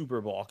like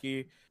super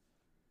bulky.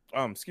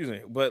 Excuse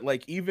me, but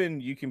like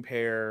even you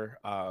compare,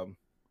 I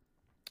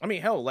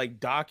mean, hell, like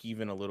Doc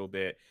even a little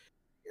bit.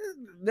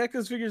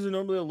 NECA's figures are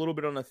normally a little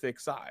bit on the thick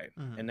side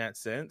in that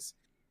sense.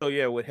 So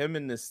yeah, with him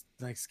in this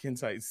like skin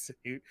tight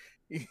suit,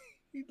 he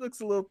looks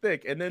a little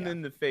thick, and then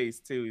in the face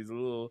too, he's a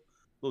little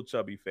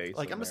chubby face.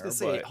 Like I'm just gonna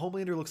say,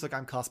 Homelander looks like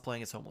I'm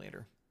cosplaying as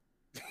Homelander.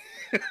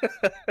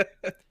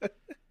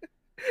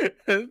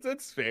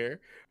 That's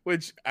fair.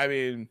 Which I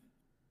mean,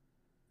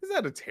 is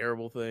that a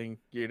terrible thing?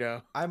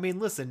 I mean,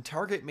 listen,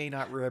 Target may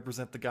not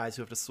represent the guys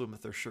who have to swim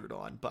with their shirt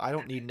on, but I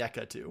don't need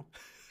NECA to.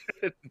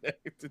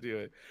 to do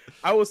it.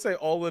 I will say,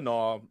 all in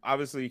all,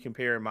 obviously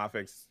comparing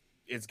Mafex,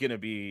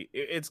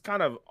 it's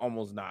kind of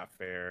almost not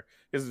fair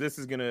because this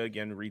is gonna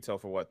again retail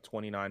for what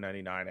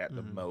 $29.99 at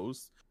the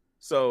most.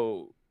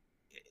 So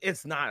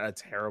it's not a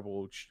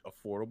terrible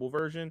affordable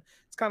version.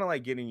 It's kind of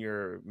like getting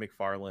your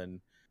McFarlane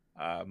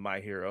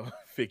My Hero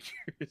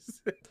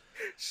figures.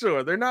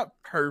 Sure, they're not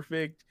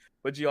perfect,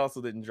 but you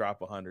also didn't drop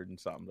 $100 and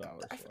something.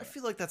 I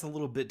feel like that's a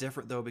little bit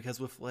different though,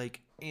 because with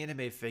like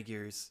anime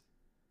figures,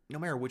 no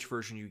matter which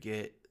version you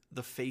get,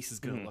 the face is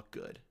gonna look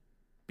good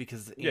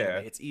because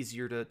anime, it's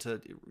easier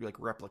to like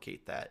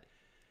replicate that.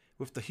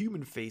 With the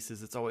human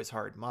faces, it's always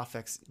hard.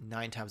 Mafex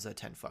 9 times out of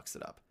 10 fucks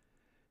it up.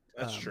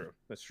 That's true.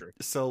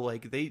 So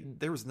like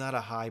there was not a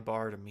high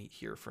bar to meet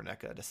here for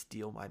NECA to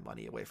steal my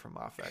money away from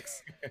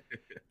Mafex.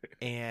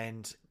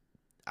 And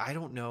I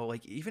don't know,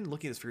 like even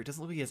looking at this figure, it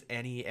doesn't look like he has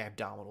any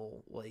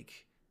abdominal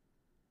like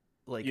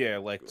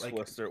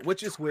twister,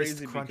 which is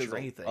crazy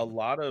because a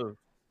lot of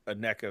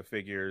NECA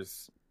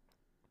figures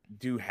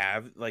do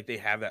have they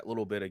have that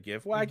little bit of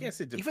give. Well, I guess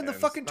it depends. Even the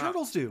fucking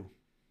turtles do.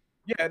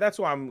 Yeah, that's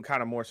why I'm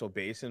kind of more so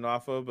basing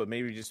off of, but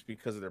maybe just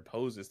because of their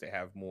poses, they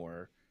have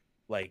more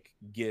like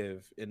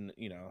give in,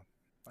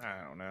 I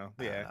don't know.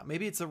 Yeah,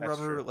 maybe it's a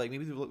rubber. True. Like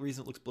maybe the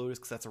reason it looks bloated is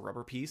because that's a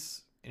rubber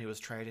piece, and it was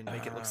trying to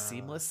make it look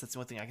seamless. That's the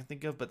only thing I can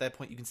think of. But at that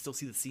point, you can still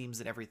see the seams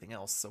and everything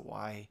else. So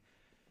why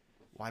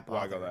bother?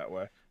 Why go that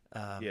way?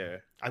 Yeah,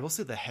 I will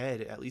say the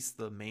head, at least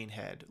the main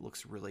head,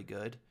 looks really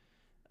good.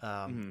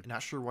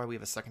 Not sure why we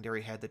have a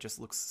secondary head that just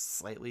looks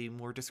slightly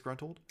more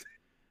disgruntled.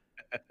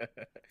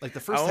 Like the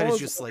first head is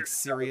just like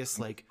serious,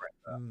 like,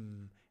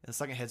 and the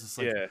second head's just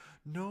like,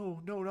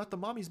 no, not the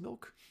mommy's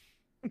milk.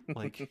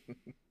 Like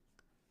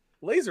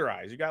laser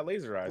eyes. You got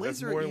laser eyes.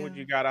 That's more than what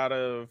you got out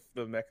of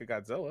the Mecha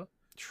Godzilla.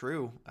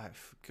 True.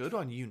 Good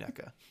on you,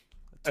 NECA.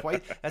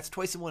 That's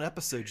twice in one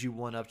episode you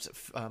won up to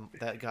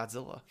that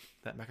Godzilla,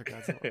 that Mecha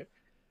Godzilla.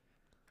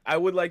 I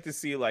would like to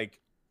see like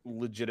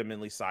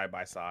legitimately side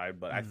by side,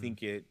 but I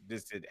think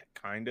this did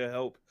kind of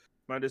help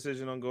my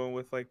decision on going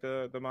with like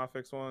the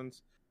Mafex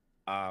ones.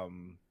 I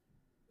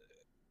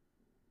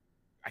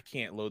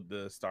can't load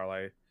the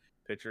Starlight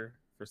picture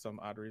for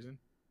some odd reason.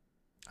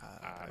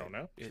 I don't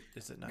know.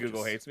 Is it not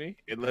Google hates me.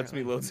 It lets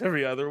me load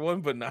every other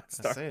one, but not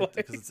Starlight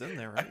because it's in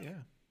there, right?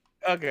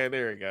 Yeah. Okay,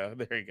 there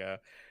we go.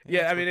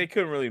 Yeah, I mean, they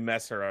couldn't really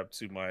mess her up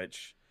too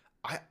much.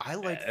 I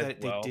like as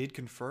that they well. did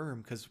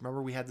confirm, because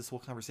remember we had this whole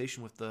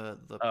conversation with the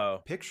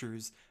Oh,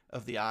 pictures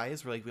of the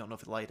eyes. We're like, we don't know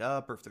if it light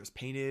up or if there's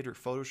painted or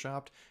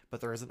photoshopped, but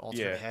there is an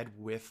alternate yeah, head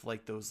with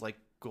like those like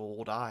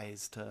gold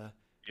eyes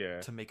yeah,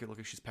 to make her look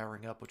like she's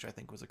powering up, which I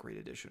think was a great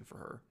addition for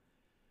her.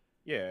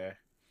 yeah.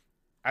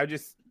 I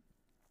just,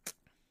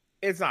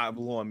 it's not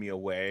blowing me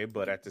away,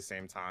 but at the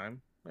same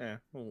time, yeah,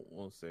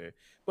 we'll see.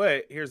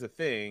 But here's the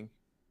thing.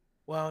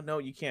 Well, no,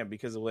 you can't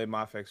because the way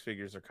Mafex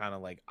figures are kind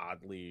of like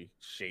oddly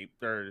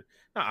shaped, or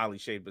not oddly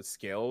shaped, but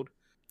scaled.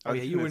 I Oh was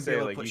yeah, you gonna wouldn't be say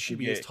able to like put you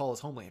could Shibi as get, tall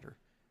as Homelander.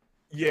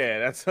 yeah,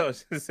 that's what I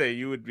was gonna say.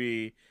 You would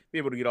be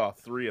able to get all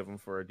three of them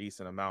for a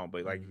decent amount,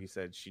 but like Mm, you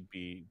said, she'd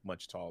be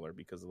much taller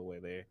because of the way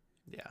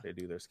yeah, they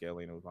do their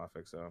scaling with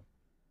Mafex. So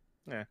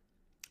yeah,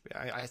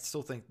 yeah. I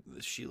still think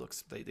she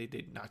looks. They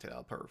knocked it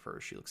out of her.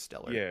 She looks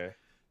stellar. yeah,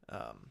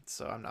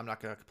 So I'm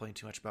not gonna complain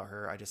too much about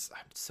her. I'm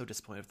so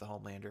disappointed with the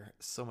Homelander.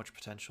 So much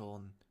potential,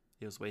 and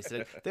it was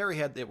wasted. They already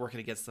had it working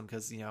against them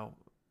because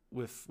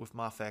with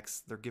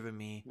Mafex they're giving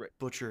me right,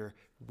 Butcher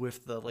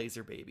with the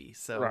laser baby.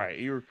 So right.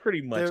 You were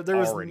pretty much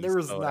already there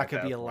was sold not at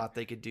gonna be that a point. lot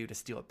they could do to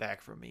steal it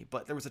back from me.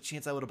 But there was a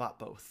chance I would have bought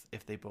both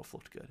if they both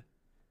looked good.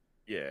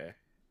 Yeah,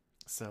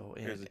 So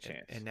there's a and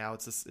chance. now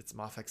it's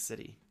Mafex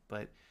City,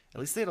 but at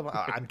least they had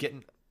I'm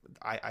getting.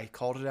 I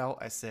called it out.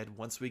 I said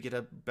once we get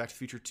a Back to the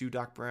Future 2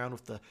 Doc Brown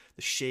with the You're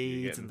shades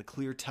and getting, the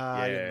clear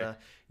tie and yeah. the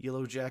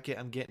yellow jacket,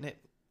 I'm getting it.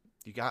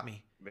 You got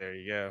me. There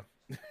you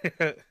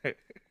go.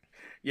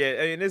 Yeah,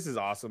 and this is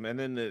awesome. And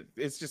then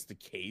it's just the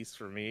case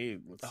for me.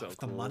 It's Oh, so with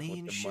the cool money with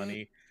and the shit.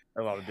 money,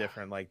 a lot of Yeah.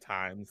 different like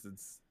times.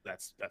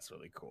 That's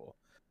really cool.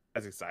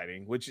 That's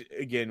exciting. Which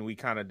again, we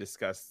kind of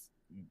discussed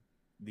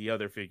the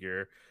other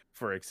figure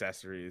for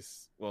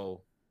accessories.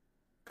 Well,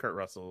 Kurt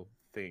Russell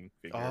thing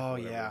figure, Oh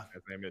whatever yeah.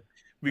 his name is,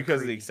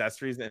 because of the McCready.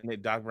 accessories,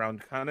 and Doc Brown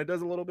kind of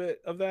does a little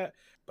bit of that.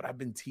 But I've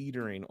been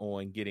teetering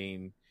on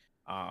getting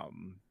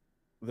um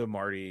the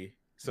Marty.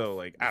 So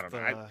like I With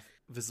don't know. I the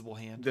visible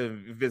hand. the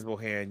Visible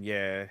Hand,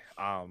 yeah.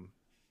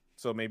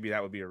 So maybe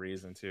that would be a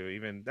reason too.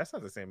 Even that's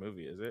not the same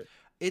movie, is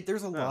it?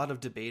 There's a No. lot of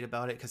debate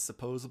about it because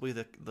supposedly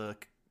the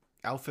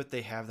outfit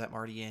they have that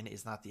Marty in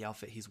is not the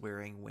outfit he's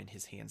wearing when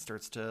his hand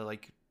starts to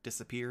like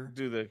disappear.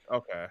 Do the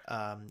okay.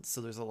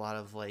 So there's a lot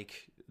of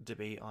like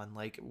debate on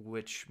like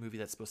which movie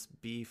that's supposed to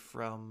be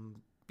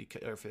from,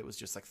 because or if it was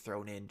just like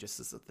thrown in just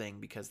as a thing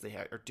because they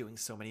are doing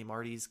so many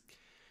Martys.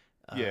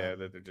 Yeah, Um,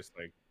 that they're just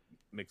like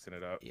mixing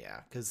it up.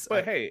 yeah, because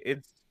But hey,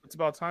 it's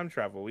about time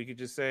travel. We could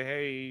just say,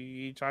 hey,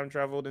 he time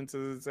traveled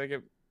into the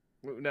second.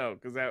 No,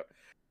 because that.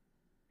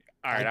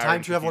 All I right, I time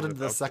already traveled confused into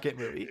the myself. second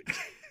movie.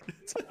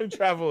 Time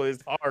travel is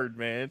hard,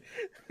 man.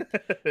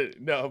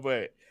 No,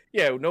 but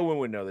yeah, no one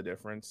would know the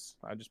difference.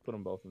 I just put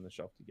them both on the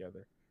shelf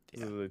together.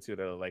 These Yeah. are the two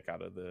that I like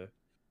out of the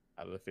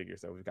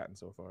figures that we've gotten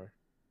so far.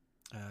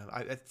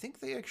 I think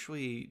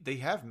they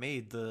have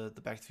made the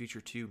Back to the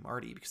Future 2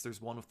 Marty, because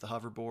there's one with the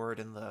hoverboard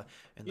and the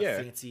Yeah,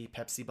 fancy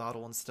Pepsi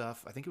bottle and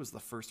stuff. I think it was the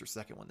first or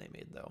second one they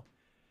made though.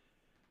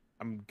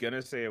 I'm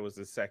gonna say it was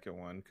the second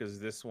one because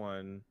this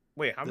one.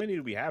 Wait, how The, many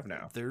do we have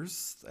now?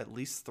 there's at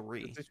least Is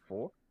three. this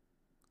four?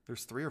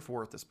 There's three or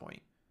four at this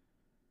point.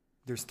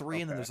 There's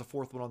three, and then Okay. there's a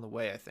fourth one on the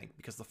way, I think,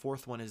 because the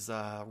fourth one is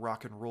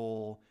rock and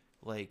roll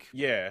like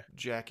Yeah.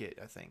 jacket,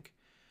 I think.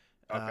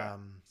 Okay.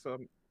 Um, So,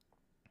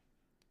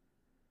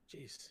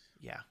 jeez.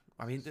 yeah,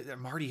 I mean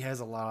Marty has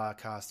a lot of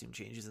costume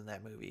changes in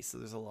that movie, so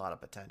there's a lot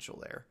of potential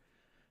there.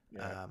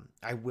 Yeah.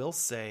 I will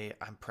say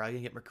I'm probably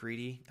gonna get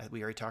McCready.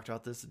 We already talked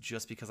about this,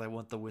 just because I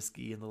want the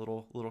whiskey in the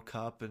little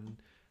cup and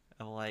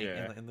like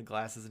Yeah. and the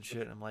glasses and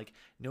shit. And I'm like,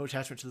 no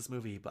attachment to this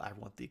movie, but I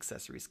want the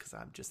accessories because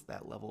I'm just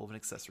that level of an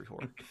accessory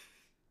whore.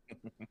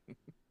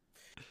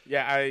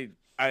 Yeah.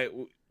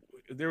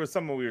 There was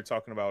someone we were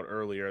talking about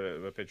earlier,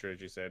 the picture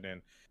that you said,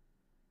 and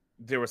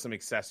there were some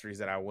accessories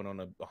that I went on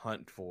a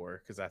hunt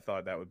for because I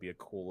thought that would be a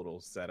cool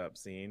little setup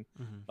scene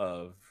Mm-hmm.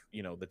 of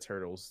the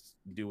turtles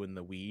doing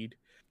the weed,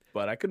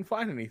 but I couldn't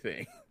find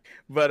anything.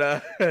 But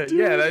yeah,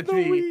 Dude, the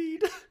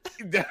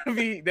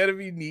weed. that'd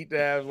be neat to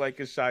have like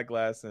a shot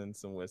glass and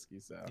some whiskey.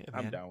 So Yeah,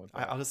 I'm man. down with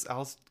that. I'll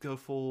just go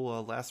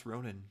full Last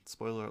Ronin.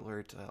 Spoiler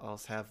alert. I'll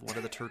just have one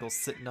of the turtles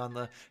sitting on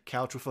the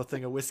couch with a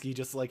thing of whiskey,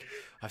 just like,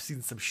 I've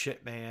seen some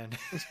shit, man.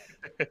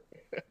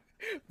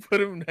 Put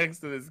him next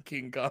to this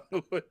King Kong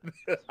with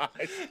the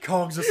eyes.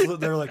 Kong's just sitting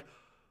there like,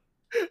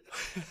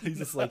 he's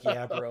just like,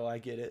 yeah, bro, I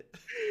get it.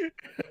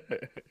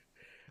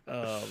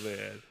 Oh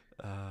man,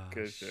 Oh,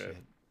 good shit.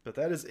 But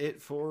that is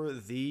it for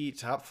the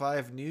top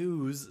 5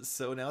 news.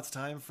 So now it's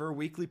time for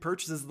weekly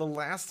purchases, the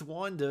last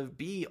one to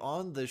be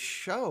on the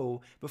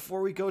show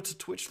before we go to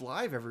Twitch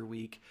Live every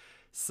week.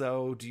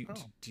 So do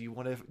you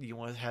want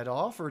to head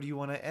off, or do you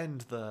want to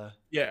end the?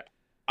 Yeah,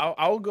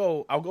 I'll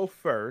go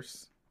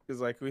first because,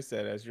 like we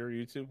said, as your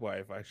YouTube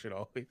wife, I should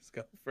always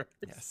go first.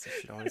 Yes,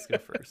 you should always go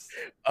first.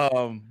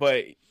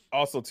 But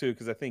also too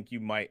because I think you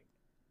might.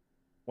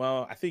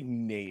 Well, I think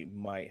Nate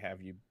might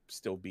have you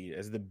still beat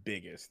as the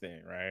biggest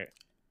thing, right?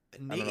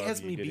 Nate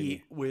has me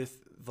beat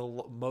with the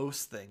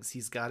most things.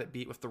 He's got it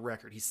beat with the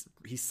record. He's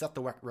set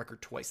the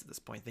record twice at this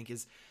point. I think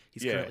he's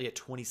currently at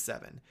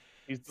 27.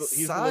 He's the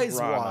size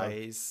LeBron of.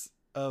 wise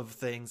of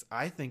things,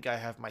 I think I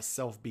have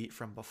myself beat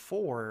from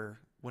before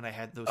when I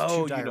had those two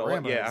Oh, you know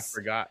what? Yeah, I dioramas.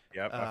 forgot.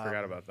 Yep, I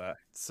forgot Um, about that.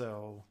 so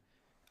All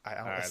I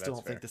right, still that's don't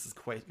think fair. this is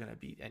quite gonna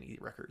beat any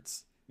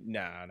records.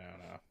 No, no,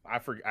 no.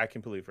 I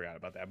completely forgot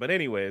about that. But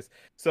anyways,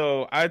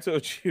 so I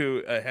told you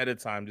ahead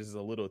of time, just as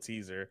a little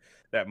teaser,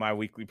 that my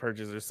weekly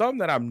purchases are something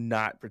that I'm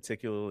not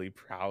particularly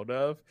proud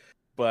of.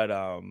 But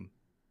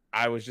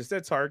I was just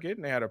at Target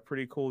and they had a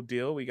pretty cool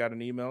deal. We got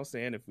an email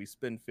saying if we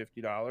spend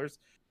 $50,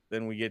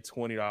 then we get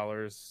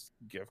 $20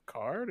 gift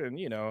card. And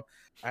I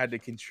had to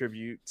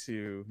contribute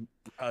to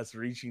us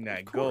reaching Of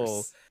that goal.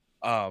 course.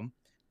 Um,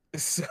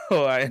 so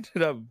I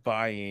ended up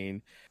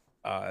buying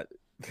uh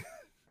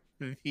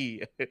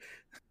the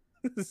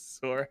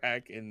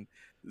Zorak and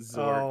Oh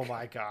Zork.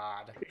 my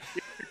god.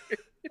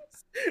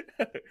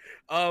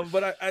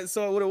 But I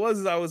so what it was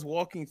is I was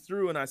walking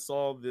through and I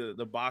saw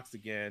the box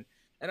again,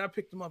 and I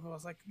picked them up and I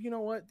was like, you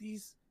know what,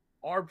 these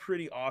are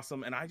pretty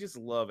awesome, and I just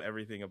love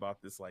everything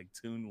about this like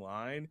Toon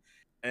line,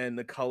 and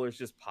the colors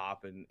just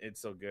pop, and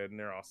it's so good, and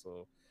they're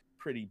also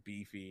pretty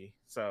beefy.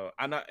 So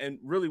I'm not, and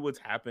really what's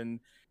happened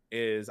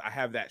is I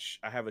have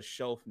I have a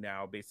shelf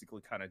now,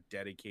 basically kind of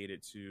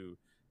dedicated to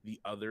the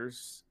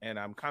others, and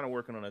I'm kind of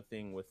working on a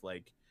thing with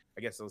like,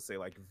 I guess I'll say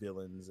like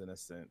villains in a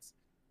sense,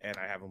 and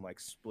I have them like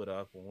split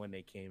up when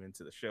they came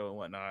into the show and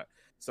whatnot.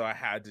 So I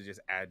had to just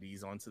add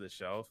these onto the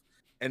shelf.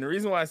 And the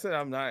reason why I said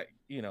I'm not,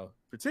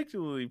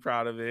 particularly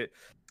proud of it,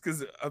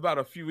 because about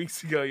a few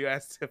weeks ago you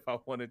asked if I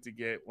wanted to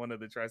get one of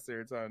the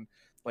Triceraton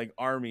like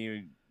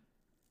army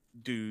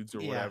dudes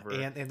or Yeah, whatever,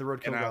 and the and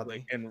Roadkill I was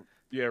like, Rodney. and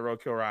yeah,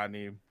 Roadkill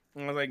Rodney.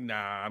 And I was like,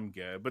 nah, I'm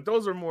good. But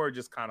those are more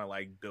just kind of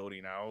like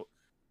building out.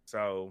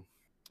 So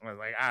I was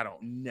like, I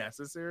don't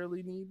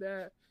necessarily need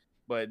that,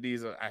 but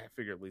these are, I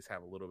figure at least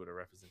have a little bit of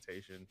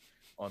representation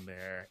on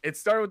there. It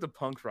started with the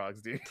Punk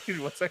Frogs, dude.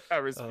 Once I got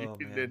Oh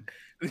Rasputin, then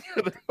man.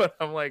 the other one,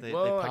 I'm like, They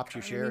well, I popped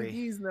you kind of need cherry.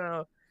 these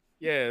now.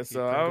 Yeah, You're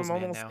so Pringles I'm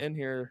man almost now. in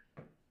here,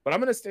 but I'm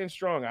gonna stand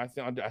strong. I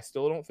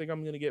still don't think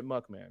I'm gonna get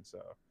Muckman, so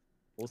we'll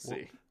We'll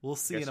see. we'll I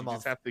see in guess a you just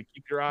month. have to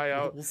keep your eye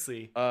out We'll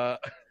see. uh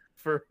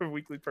for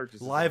weekly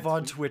purchases Live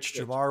on Twitch.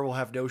 Twitch, Jamar will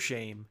have no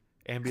shame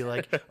and be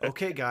like,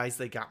 "Okay, guys,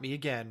 they got me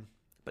again,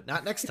 but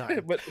not next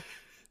time." but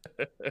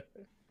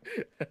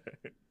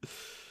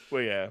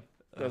well, yeah,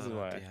 that's Oh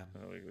my damn.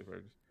 weekly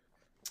purchase.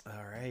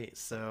 All right,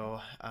 so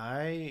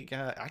I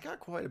got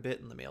quite a bit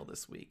in the mail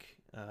this week.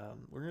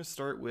 We're gonna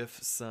start with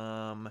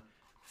some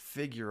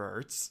figure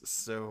arts.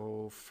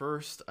 So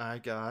first, I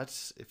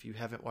got, if you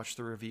haven't watched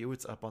the review,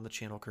 it's up on the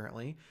channel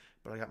currently.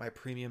 But I got my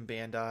premium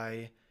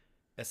Bandai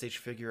SH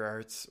Figure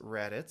Arts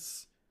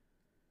Raditz.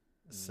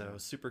 So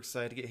super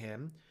excited to get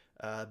him.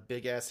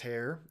 Big ass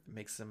hair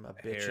makes him a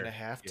bitch and a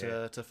Hair, half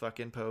yeah. to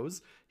fucking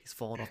pose. He's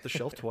fallen off the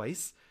shelf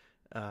twice.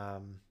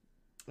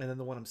 And then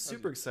the one I'm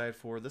super excited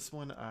for, this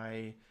one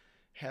I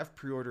have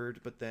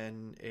pre-ordered, but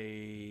then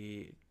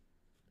a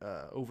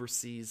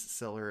overseas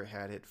seller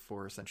had it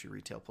for essentially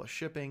retail plus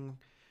shipping,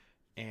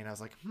 and I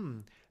was like,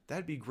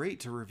 that'd be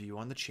great to review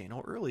on the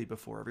channel early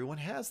before everyone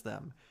has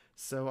them.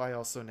 So I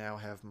also now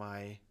have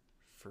my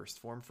first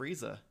form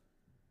Frieza.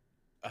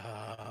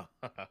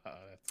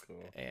 That's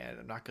cool. And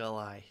I'm not gonna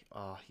lie,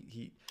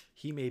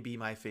 he may be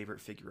my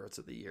favorite figure arts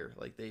of the year.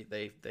 Like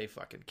they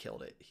fucking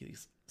killed it.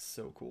 He's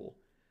so cool.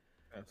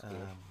 That's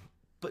cool.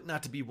 But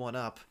not to be one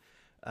up,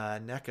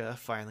 NECA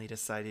finally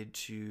decided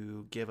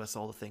to give us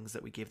all the things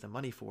that we gave them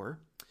money for.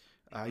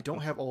 I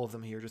don't have all of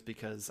them here just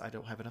because I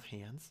don't have enough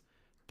hands,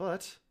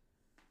 but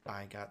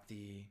I got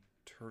the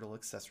turtle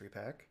accessory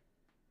pack.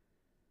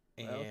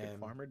 And Okay,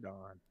 Farmer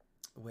Don.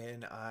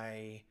 when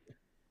I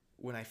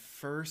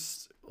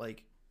first,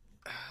 like,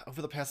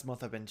 over the past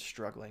month I've been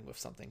struggling with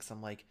something, so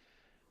I'm like,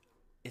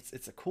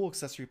 it's a cool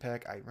accessory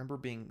pack. I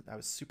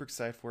was super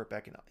excited for it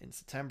back in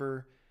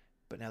September,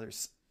 but now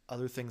there's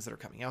other things that are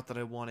coming out that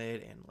I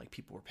wanted, and like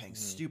people were paying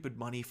stupid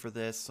money for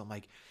this, so I'm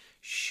like,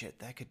 shit,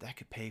 that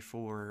could pay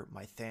for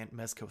my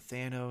Mezco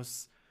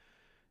Thanos.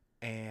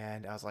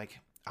 And I was like,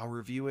 I'll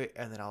review it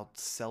and then I'll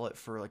sell it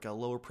for like a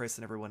lower price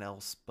than everyone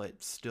else,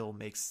 but still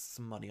make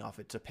some money off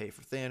it to pay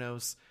for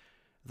Thanos.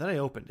 Then I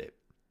opened it,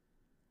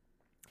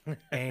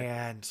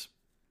 and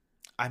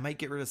I might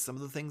get rid of some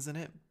of the things in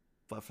it,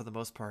 but for the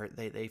most part,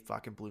 they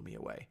fucking blew me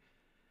away.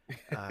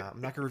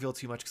 I'm not gonna reveal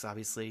too much because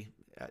obviously,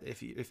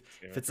 if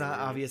it's not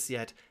obvious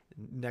yet,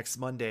 next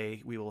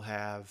Monday we will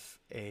have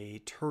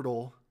a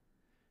turtle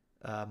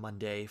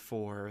Monday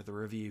for the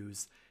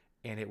reviews,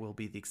 and it will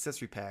be the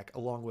accessory pack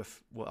along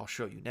with what I'll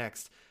show you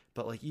next.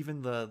 But like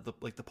even the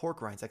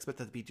pork rinds, I expect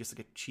that to be just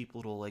like a cheap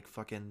little like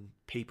fucking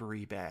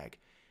papery bag.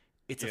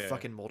 It's a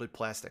fucking molded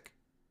plastic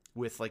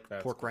with like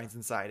pork rinds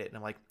inside it, and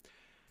I'm like,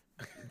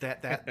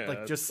 that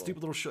like just cool. stupid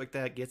little shit like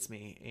that gets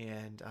me,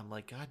 and I'm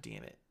like, god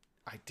damn it.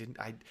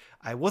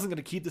 I wasn't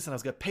going to keep this, and I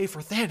was going to pay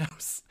for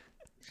Thanos.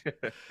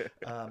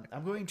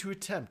 I'm going to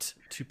attempt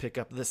to pick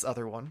up this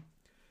other one.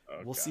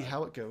 We'll see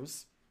how it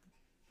goes.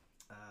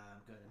 I'm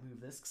going to move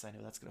this because I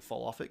know that's going to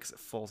fall off it, because it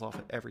falls off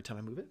it every time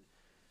I move it.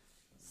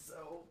 So,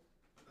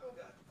 oh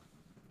god.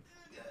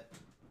 Oh god.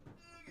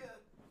 Oh god.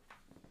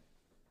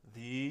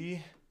 the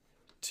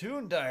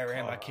Toon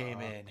diorama came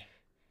in.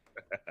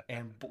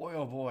 And boy,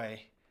 oh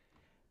boy,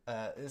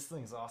 this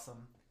thing's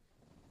awesome.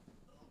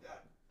 Oh, God.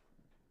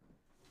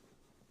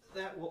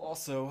 That will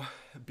also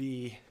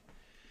be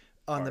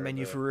on the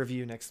menu for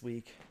review next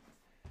week.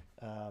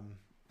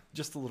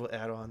 Just the little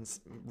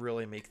add-ons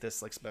really make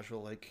this like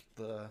special, like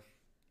the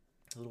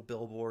little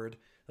billboard.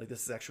 Like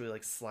this is actually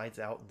like slides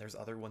out, and there's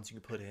other ones you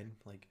can put in.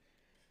 Like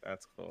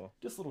that's cool.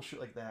 Just little shit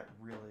like that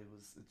really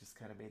was. It just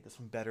kind of made this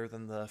one better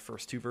than the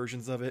first two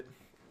versions of it.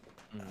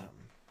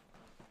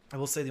 I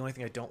will say the only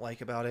thing I don't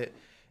like about it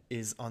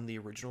is on the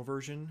original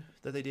version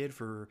that they did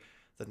for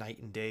the night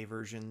and day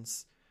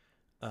versions.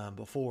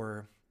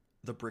 Before,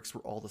 the bricks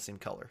were all the same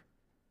color,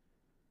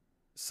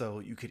 so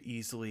you could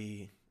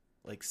easily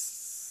take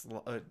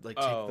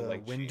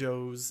the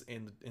windows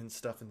and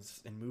stuff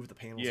and move the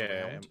panels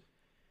around.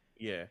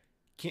 Yeah.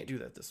 Can't do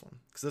that this one,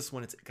 because this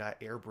one it's got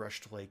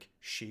airbrushed like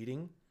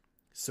shading,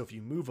 so if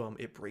you move them,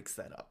 it breaks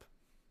that up.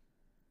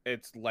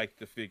 It's like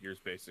the figures,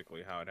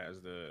 basically, how it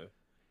has the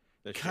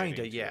kind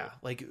of, yeah.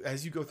 Like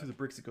as you go through the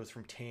bricks, it goes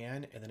from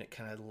tan, and then it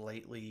kind of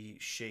lightly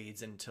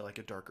shades into like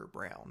a darker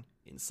brown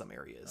in some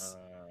areas.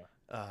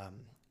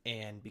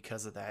 And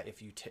because of that,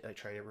 if you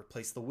try to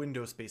replace the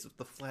window space with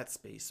the flat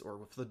space or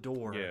with the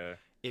door,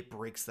 it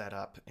breaks that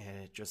up, and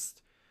it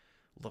just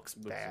looks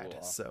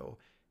bad. So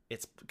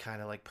it's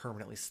kind of like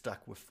permanently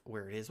stuck with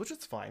where it is, which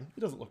is fine.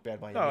 It doesn't look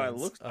bad by any means.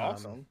 It looks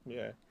awesome.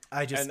 Yeah.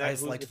 I just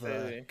liked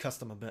the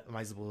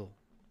customizable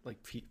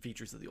like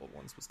features of the old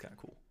ones was kind of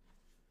cool.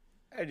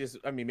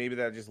 I mean, maybe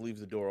that just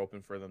leaves the door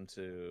open for them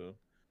to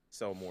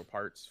sell more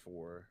parts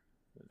for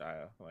the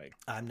Dia. Like,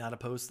 I'm not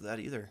opposed to that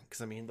either,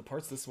 because I mean, the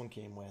parts this one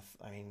came with.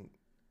 I mean,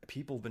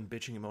 people have been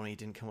bitching and moaning it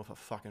didn't come with a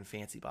fucking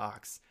fancy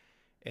box,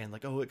 and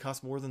like, oh, it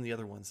costs more than the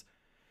other ones.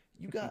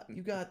 You got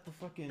the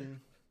fucking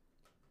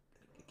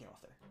get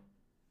off there.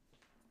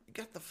 You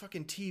got the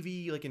fucking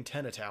TV like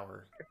antenna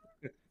tower,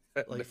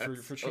 like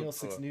for Channel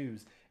 6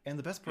 News, and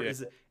the best part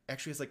is it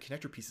actually has like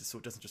connector pieces, so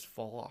it doesn't just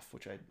fall off,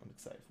 which I'm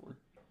excited for.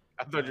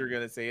 I thought you were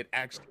gonna say it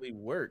actually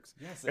works.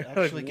 Yes, it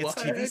actually gets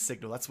TV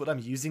signal. That's what I'm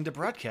using to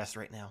broadcast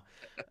right now.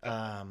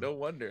 No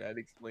wonder, that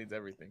explains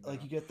everything.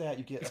 Like you get that,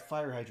 you get a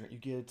fire hydrant, you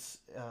get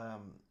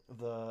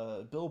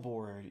the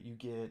billboard, you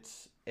get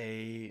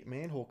a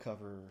manhole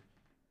cover.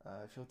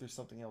 I feel like there's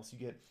something else. You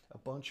get a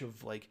bunch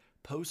of like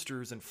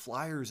posters and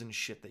flyers and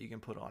shit that you can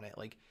put on it.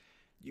 Like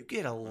you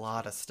get a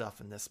lot of stuff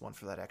in this one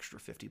for that extra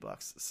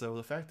 $50. So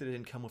the fact that it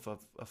didn't come with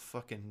a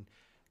fucking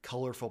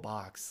colorful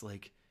box,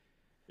 like.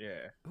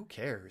 Yeah. Who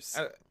cares?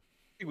 I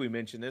think we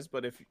mentioned this,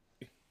 but if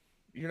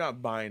you're not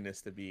buying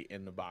this to be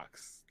in the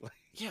box, like,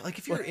 like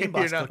if you're an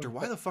inbox collector,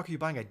 why the fuck are you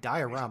buying a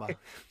diorama?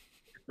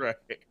 Right.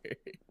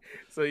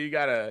 So you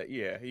gotta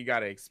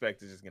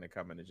expect it's just gonna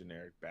come in a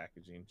generic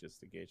packaging just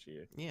to get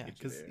you. Yeah,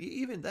 because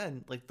even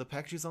then, like the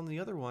packages on the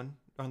other one,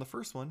 on the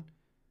first one,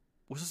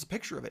 was just a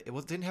picture of it.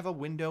 It didn't have a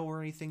window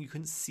or anything. You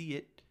couldn't see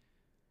it.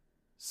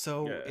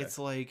 So it's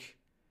like.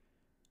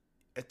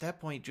 At that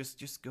point,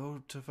 just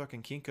go to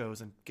fucking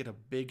Kinko's and get a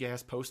big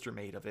ass poster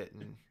made of it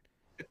and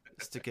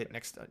stick it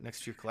next to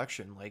your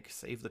collection. Like,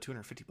 save the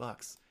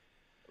 $250.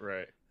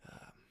 Right.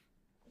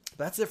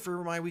 That's it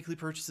for my weekly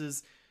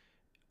purchases.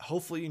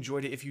 Hopefully you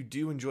enjoyed it. If you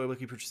do enjoy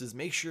weekly purchases,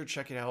 make sure to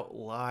check it out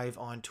live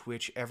on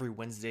Twitch every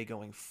Wednesday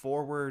going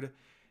forward.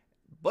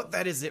 But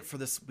that is it for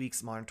this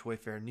week's Modern Toy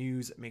Fair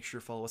news. Make sure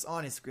to follow us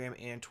on Instagram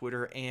and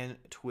Twitter and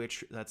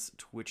Twitch. That's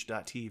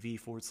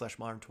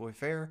twitch.tv/Modern Toy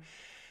Fair.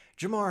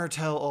 Jamar,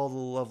 tell all the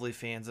lovely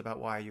fans about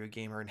why you're a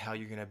gamer and how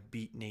you're going to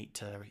beat Nate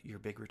to your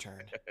big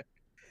return.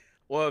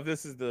 Well, if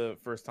this is the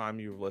first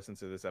time you've listened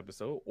to this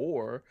episode,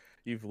 or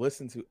you've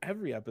listened to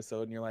every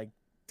episode and you're like,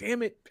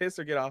 damn it, piss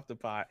or get off the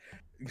pot.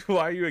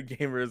 Why Are You a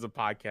Gamer is a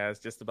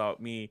podcast just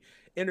about me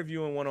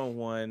interviewing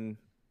one-on-one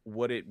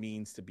what it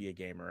means to be a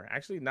gamer.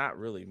 Actually, not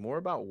really. More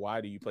about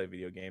why do you play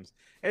video games.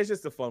 And it's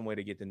just a fun way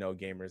to get to know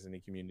gamers in the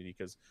community,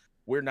 because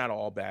we're not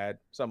all bad.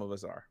 Some of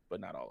us are,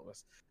 but not all of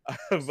us.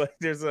 But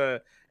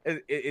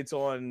it's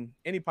on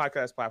any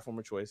podcast platform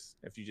of choice.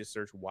 If you just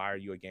search Why Are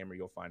You a Gamer,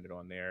 you'll find it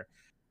on there.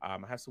 I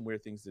have some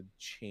weird things to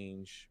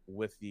change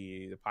with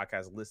the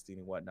podcast listing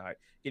and whatnot.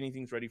 Getting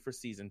things ready for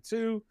season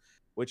 2,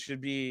 which should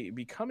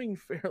be coming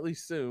fairly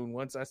soon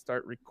once I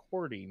start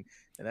recording.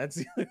 And that's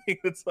the only thing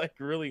that's like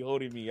really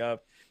holding me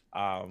up.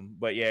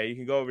 But yeah, you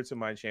can go over to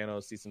my channel,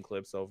 see some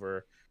clips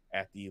over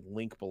at the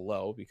link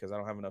below, because I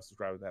don't have enough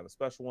subscribers to have a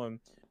special one.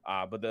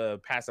 But the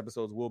past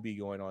episodes will be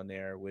going on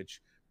there,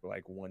 which we're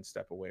like one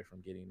step away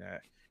from getting that.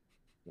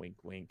 Wink,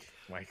 wink,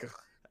 Michael.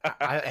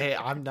 Hey,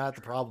 I'm not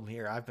the problem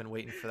here. I've been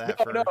waiting for that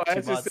for 2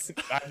 months.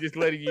 I'm just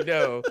letting you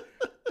know.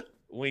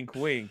 Wink,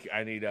 wink.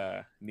 I need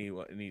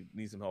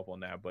some help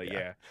on that. But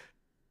yeah,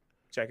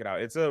 check it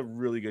out. It's a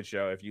really good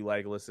show. If you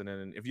like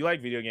listening, if you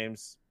like video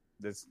games,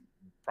 this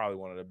probably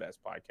one of the best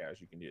podcasts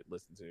you can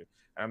listen to.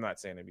 And I'm not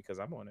saying it because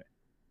I'm on it,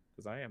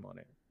 because I am on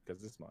it,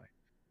 because it's mine.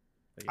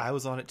 Yeah. I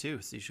was on it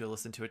too, so you should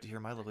listen to it to hear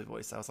my lovely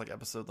voice. I was like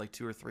episode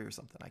 2 or 3 or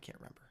something. I can't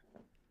remember. I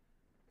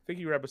think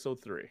you were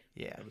episode 3.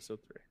 Yeah, episode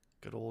 3.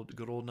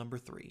 Good old number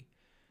 3.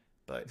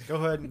 But go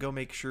ahead and go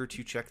make sure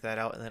to check that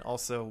out. And then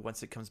also,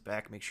 once it comes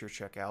back, make sure to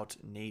check out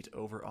Nate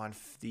over on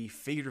the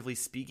Figuratively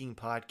Speaking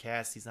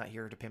podcast. He's not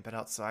here to pimp it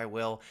out, so I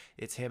will.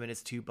 It's him and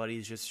his two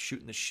buddies just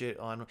shooting the shit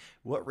on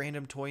what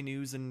random toy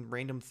news and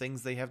random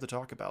things they have to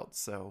talk about.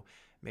 So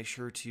make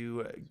sure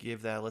to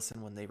give that a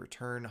listen when they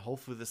return,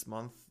 hopefully this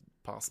month,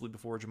 possibly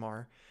before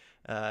Jamar.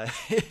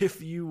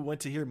 If you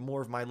want to hear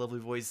more of my lovely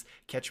voice,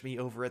 catch me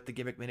over at the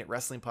Gimmick Minute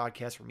Wrestling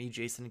Podcast, where me,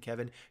 Jason, and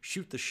Kevin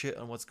shoot the shit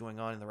on what's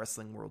going on in the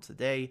wrestling world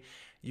today.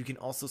 You can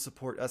also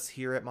support us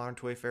here at Modern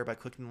Toy Fair by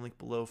clicking the link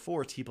below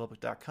for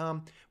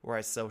tpublic.com, where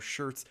I sell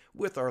shirts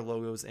with our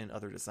logos and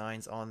other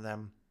designs on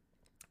them.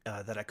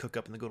 That I cook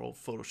up in the good old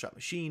Photoshop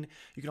machine.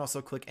 You can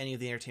also click any of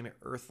the Entertainment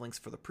Earth links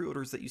for the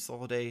pre-orders that you saw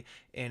today,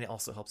 and it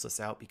also helps us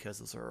out because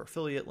those are our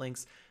affiliate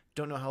links.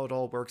 Don't know how it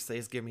all works. They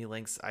just give me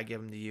links, I give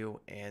them to you,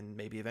 and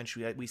maybe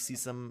eventually we see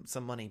some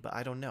money, but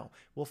I don't know.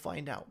 We'll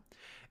find out.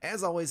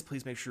 As always,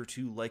 please make sure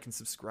to like and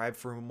subscribe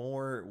for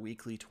more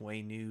weekly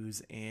toy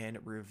news and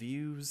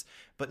reviews.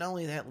 But not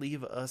only that,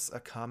 leave us a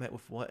comment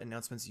with what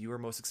announcements you are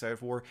most excited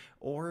for,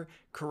 or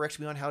correct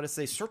me on how to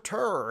say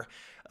 "Sir,"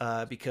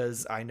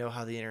 because I know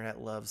how the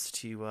internet loves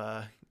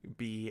to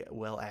be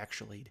well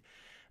actually'd.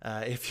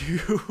 If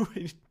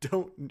you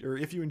don't, or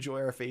if you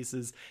enjoy our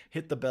faces,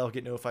 hit the bell,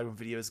 get notified when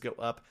videos go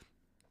up.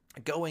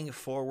 Going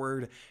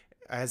forward,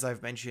 as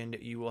I've mentioned,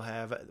 you will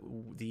have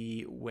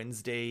the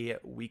Wednesday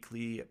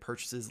weekly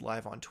purchases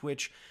live on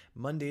Twitch.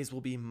 Mondays will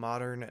be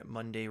Modern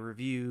Monday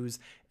reviews,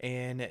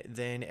 and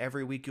then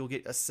every week you'll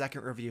get a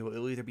second review.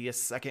 It'll either be a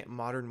second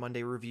Modern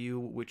Monday review,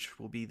 which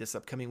will be this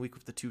upcoming week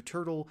with the two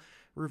turtle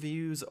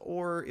reviews,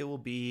 or it will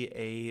be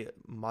a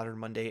Modern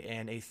Monday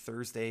and a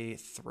Thursday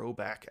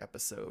throwback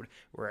episode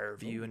where I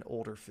review an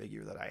older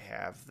figure that I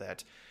have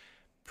that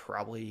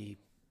probably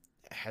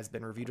has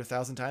been reviewed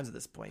 1,000 times at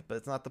this point, but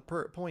it's not the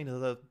point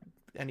of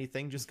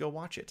anything. Just go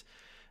watch it.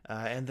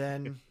 And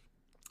then,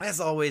 as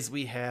always,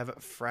 we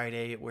have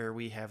Friday, where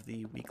we have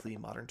the weekly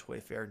Modern Toy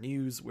Fair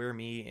news, where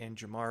me and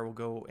Jamar will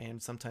go,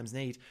 and sometimes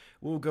Nate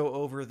will go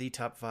over the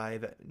top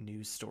 5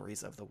 news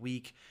stories of the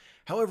week.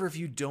 However, if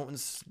you don't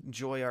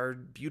enjoy our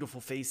beautiful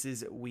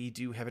faces, we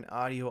do have an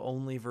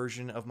audio-only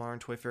version of Modern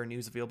Toy Fair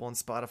news available on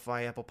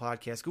Spotify, Apple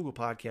Podcasts, Google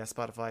Podcasts,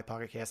 Spotify,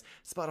 Pocket Casts,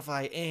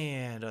 Spotify,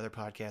 and other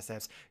podcast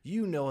apps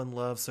you know and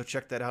love. So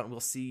check that out, and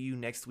we'll see you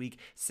next week.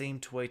 Same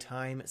toy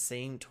time,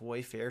 same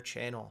Toy Fair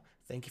channel.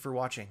 Thank you for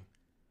watching.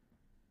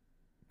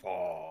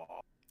 Oh.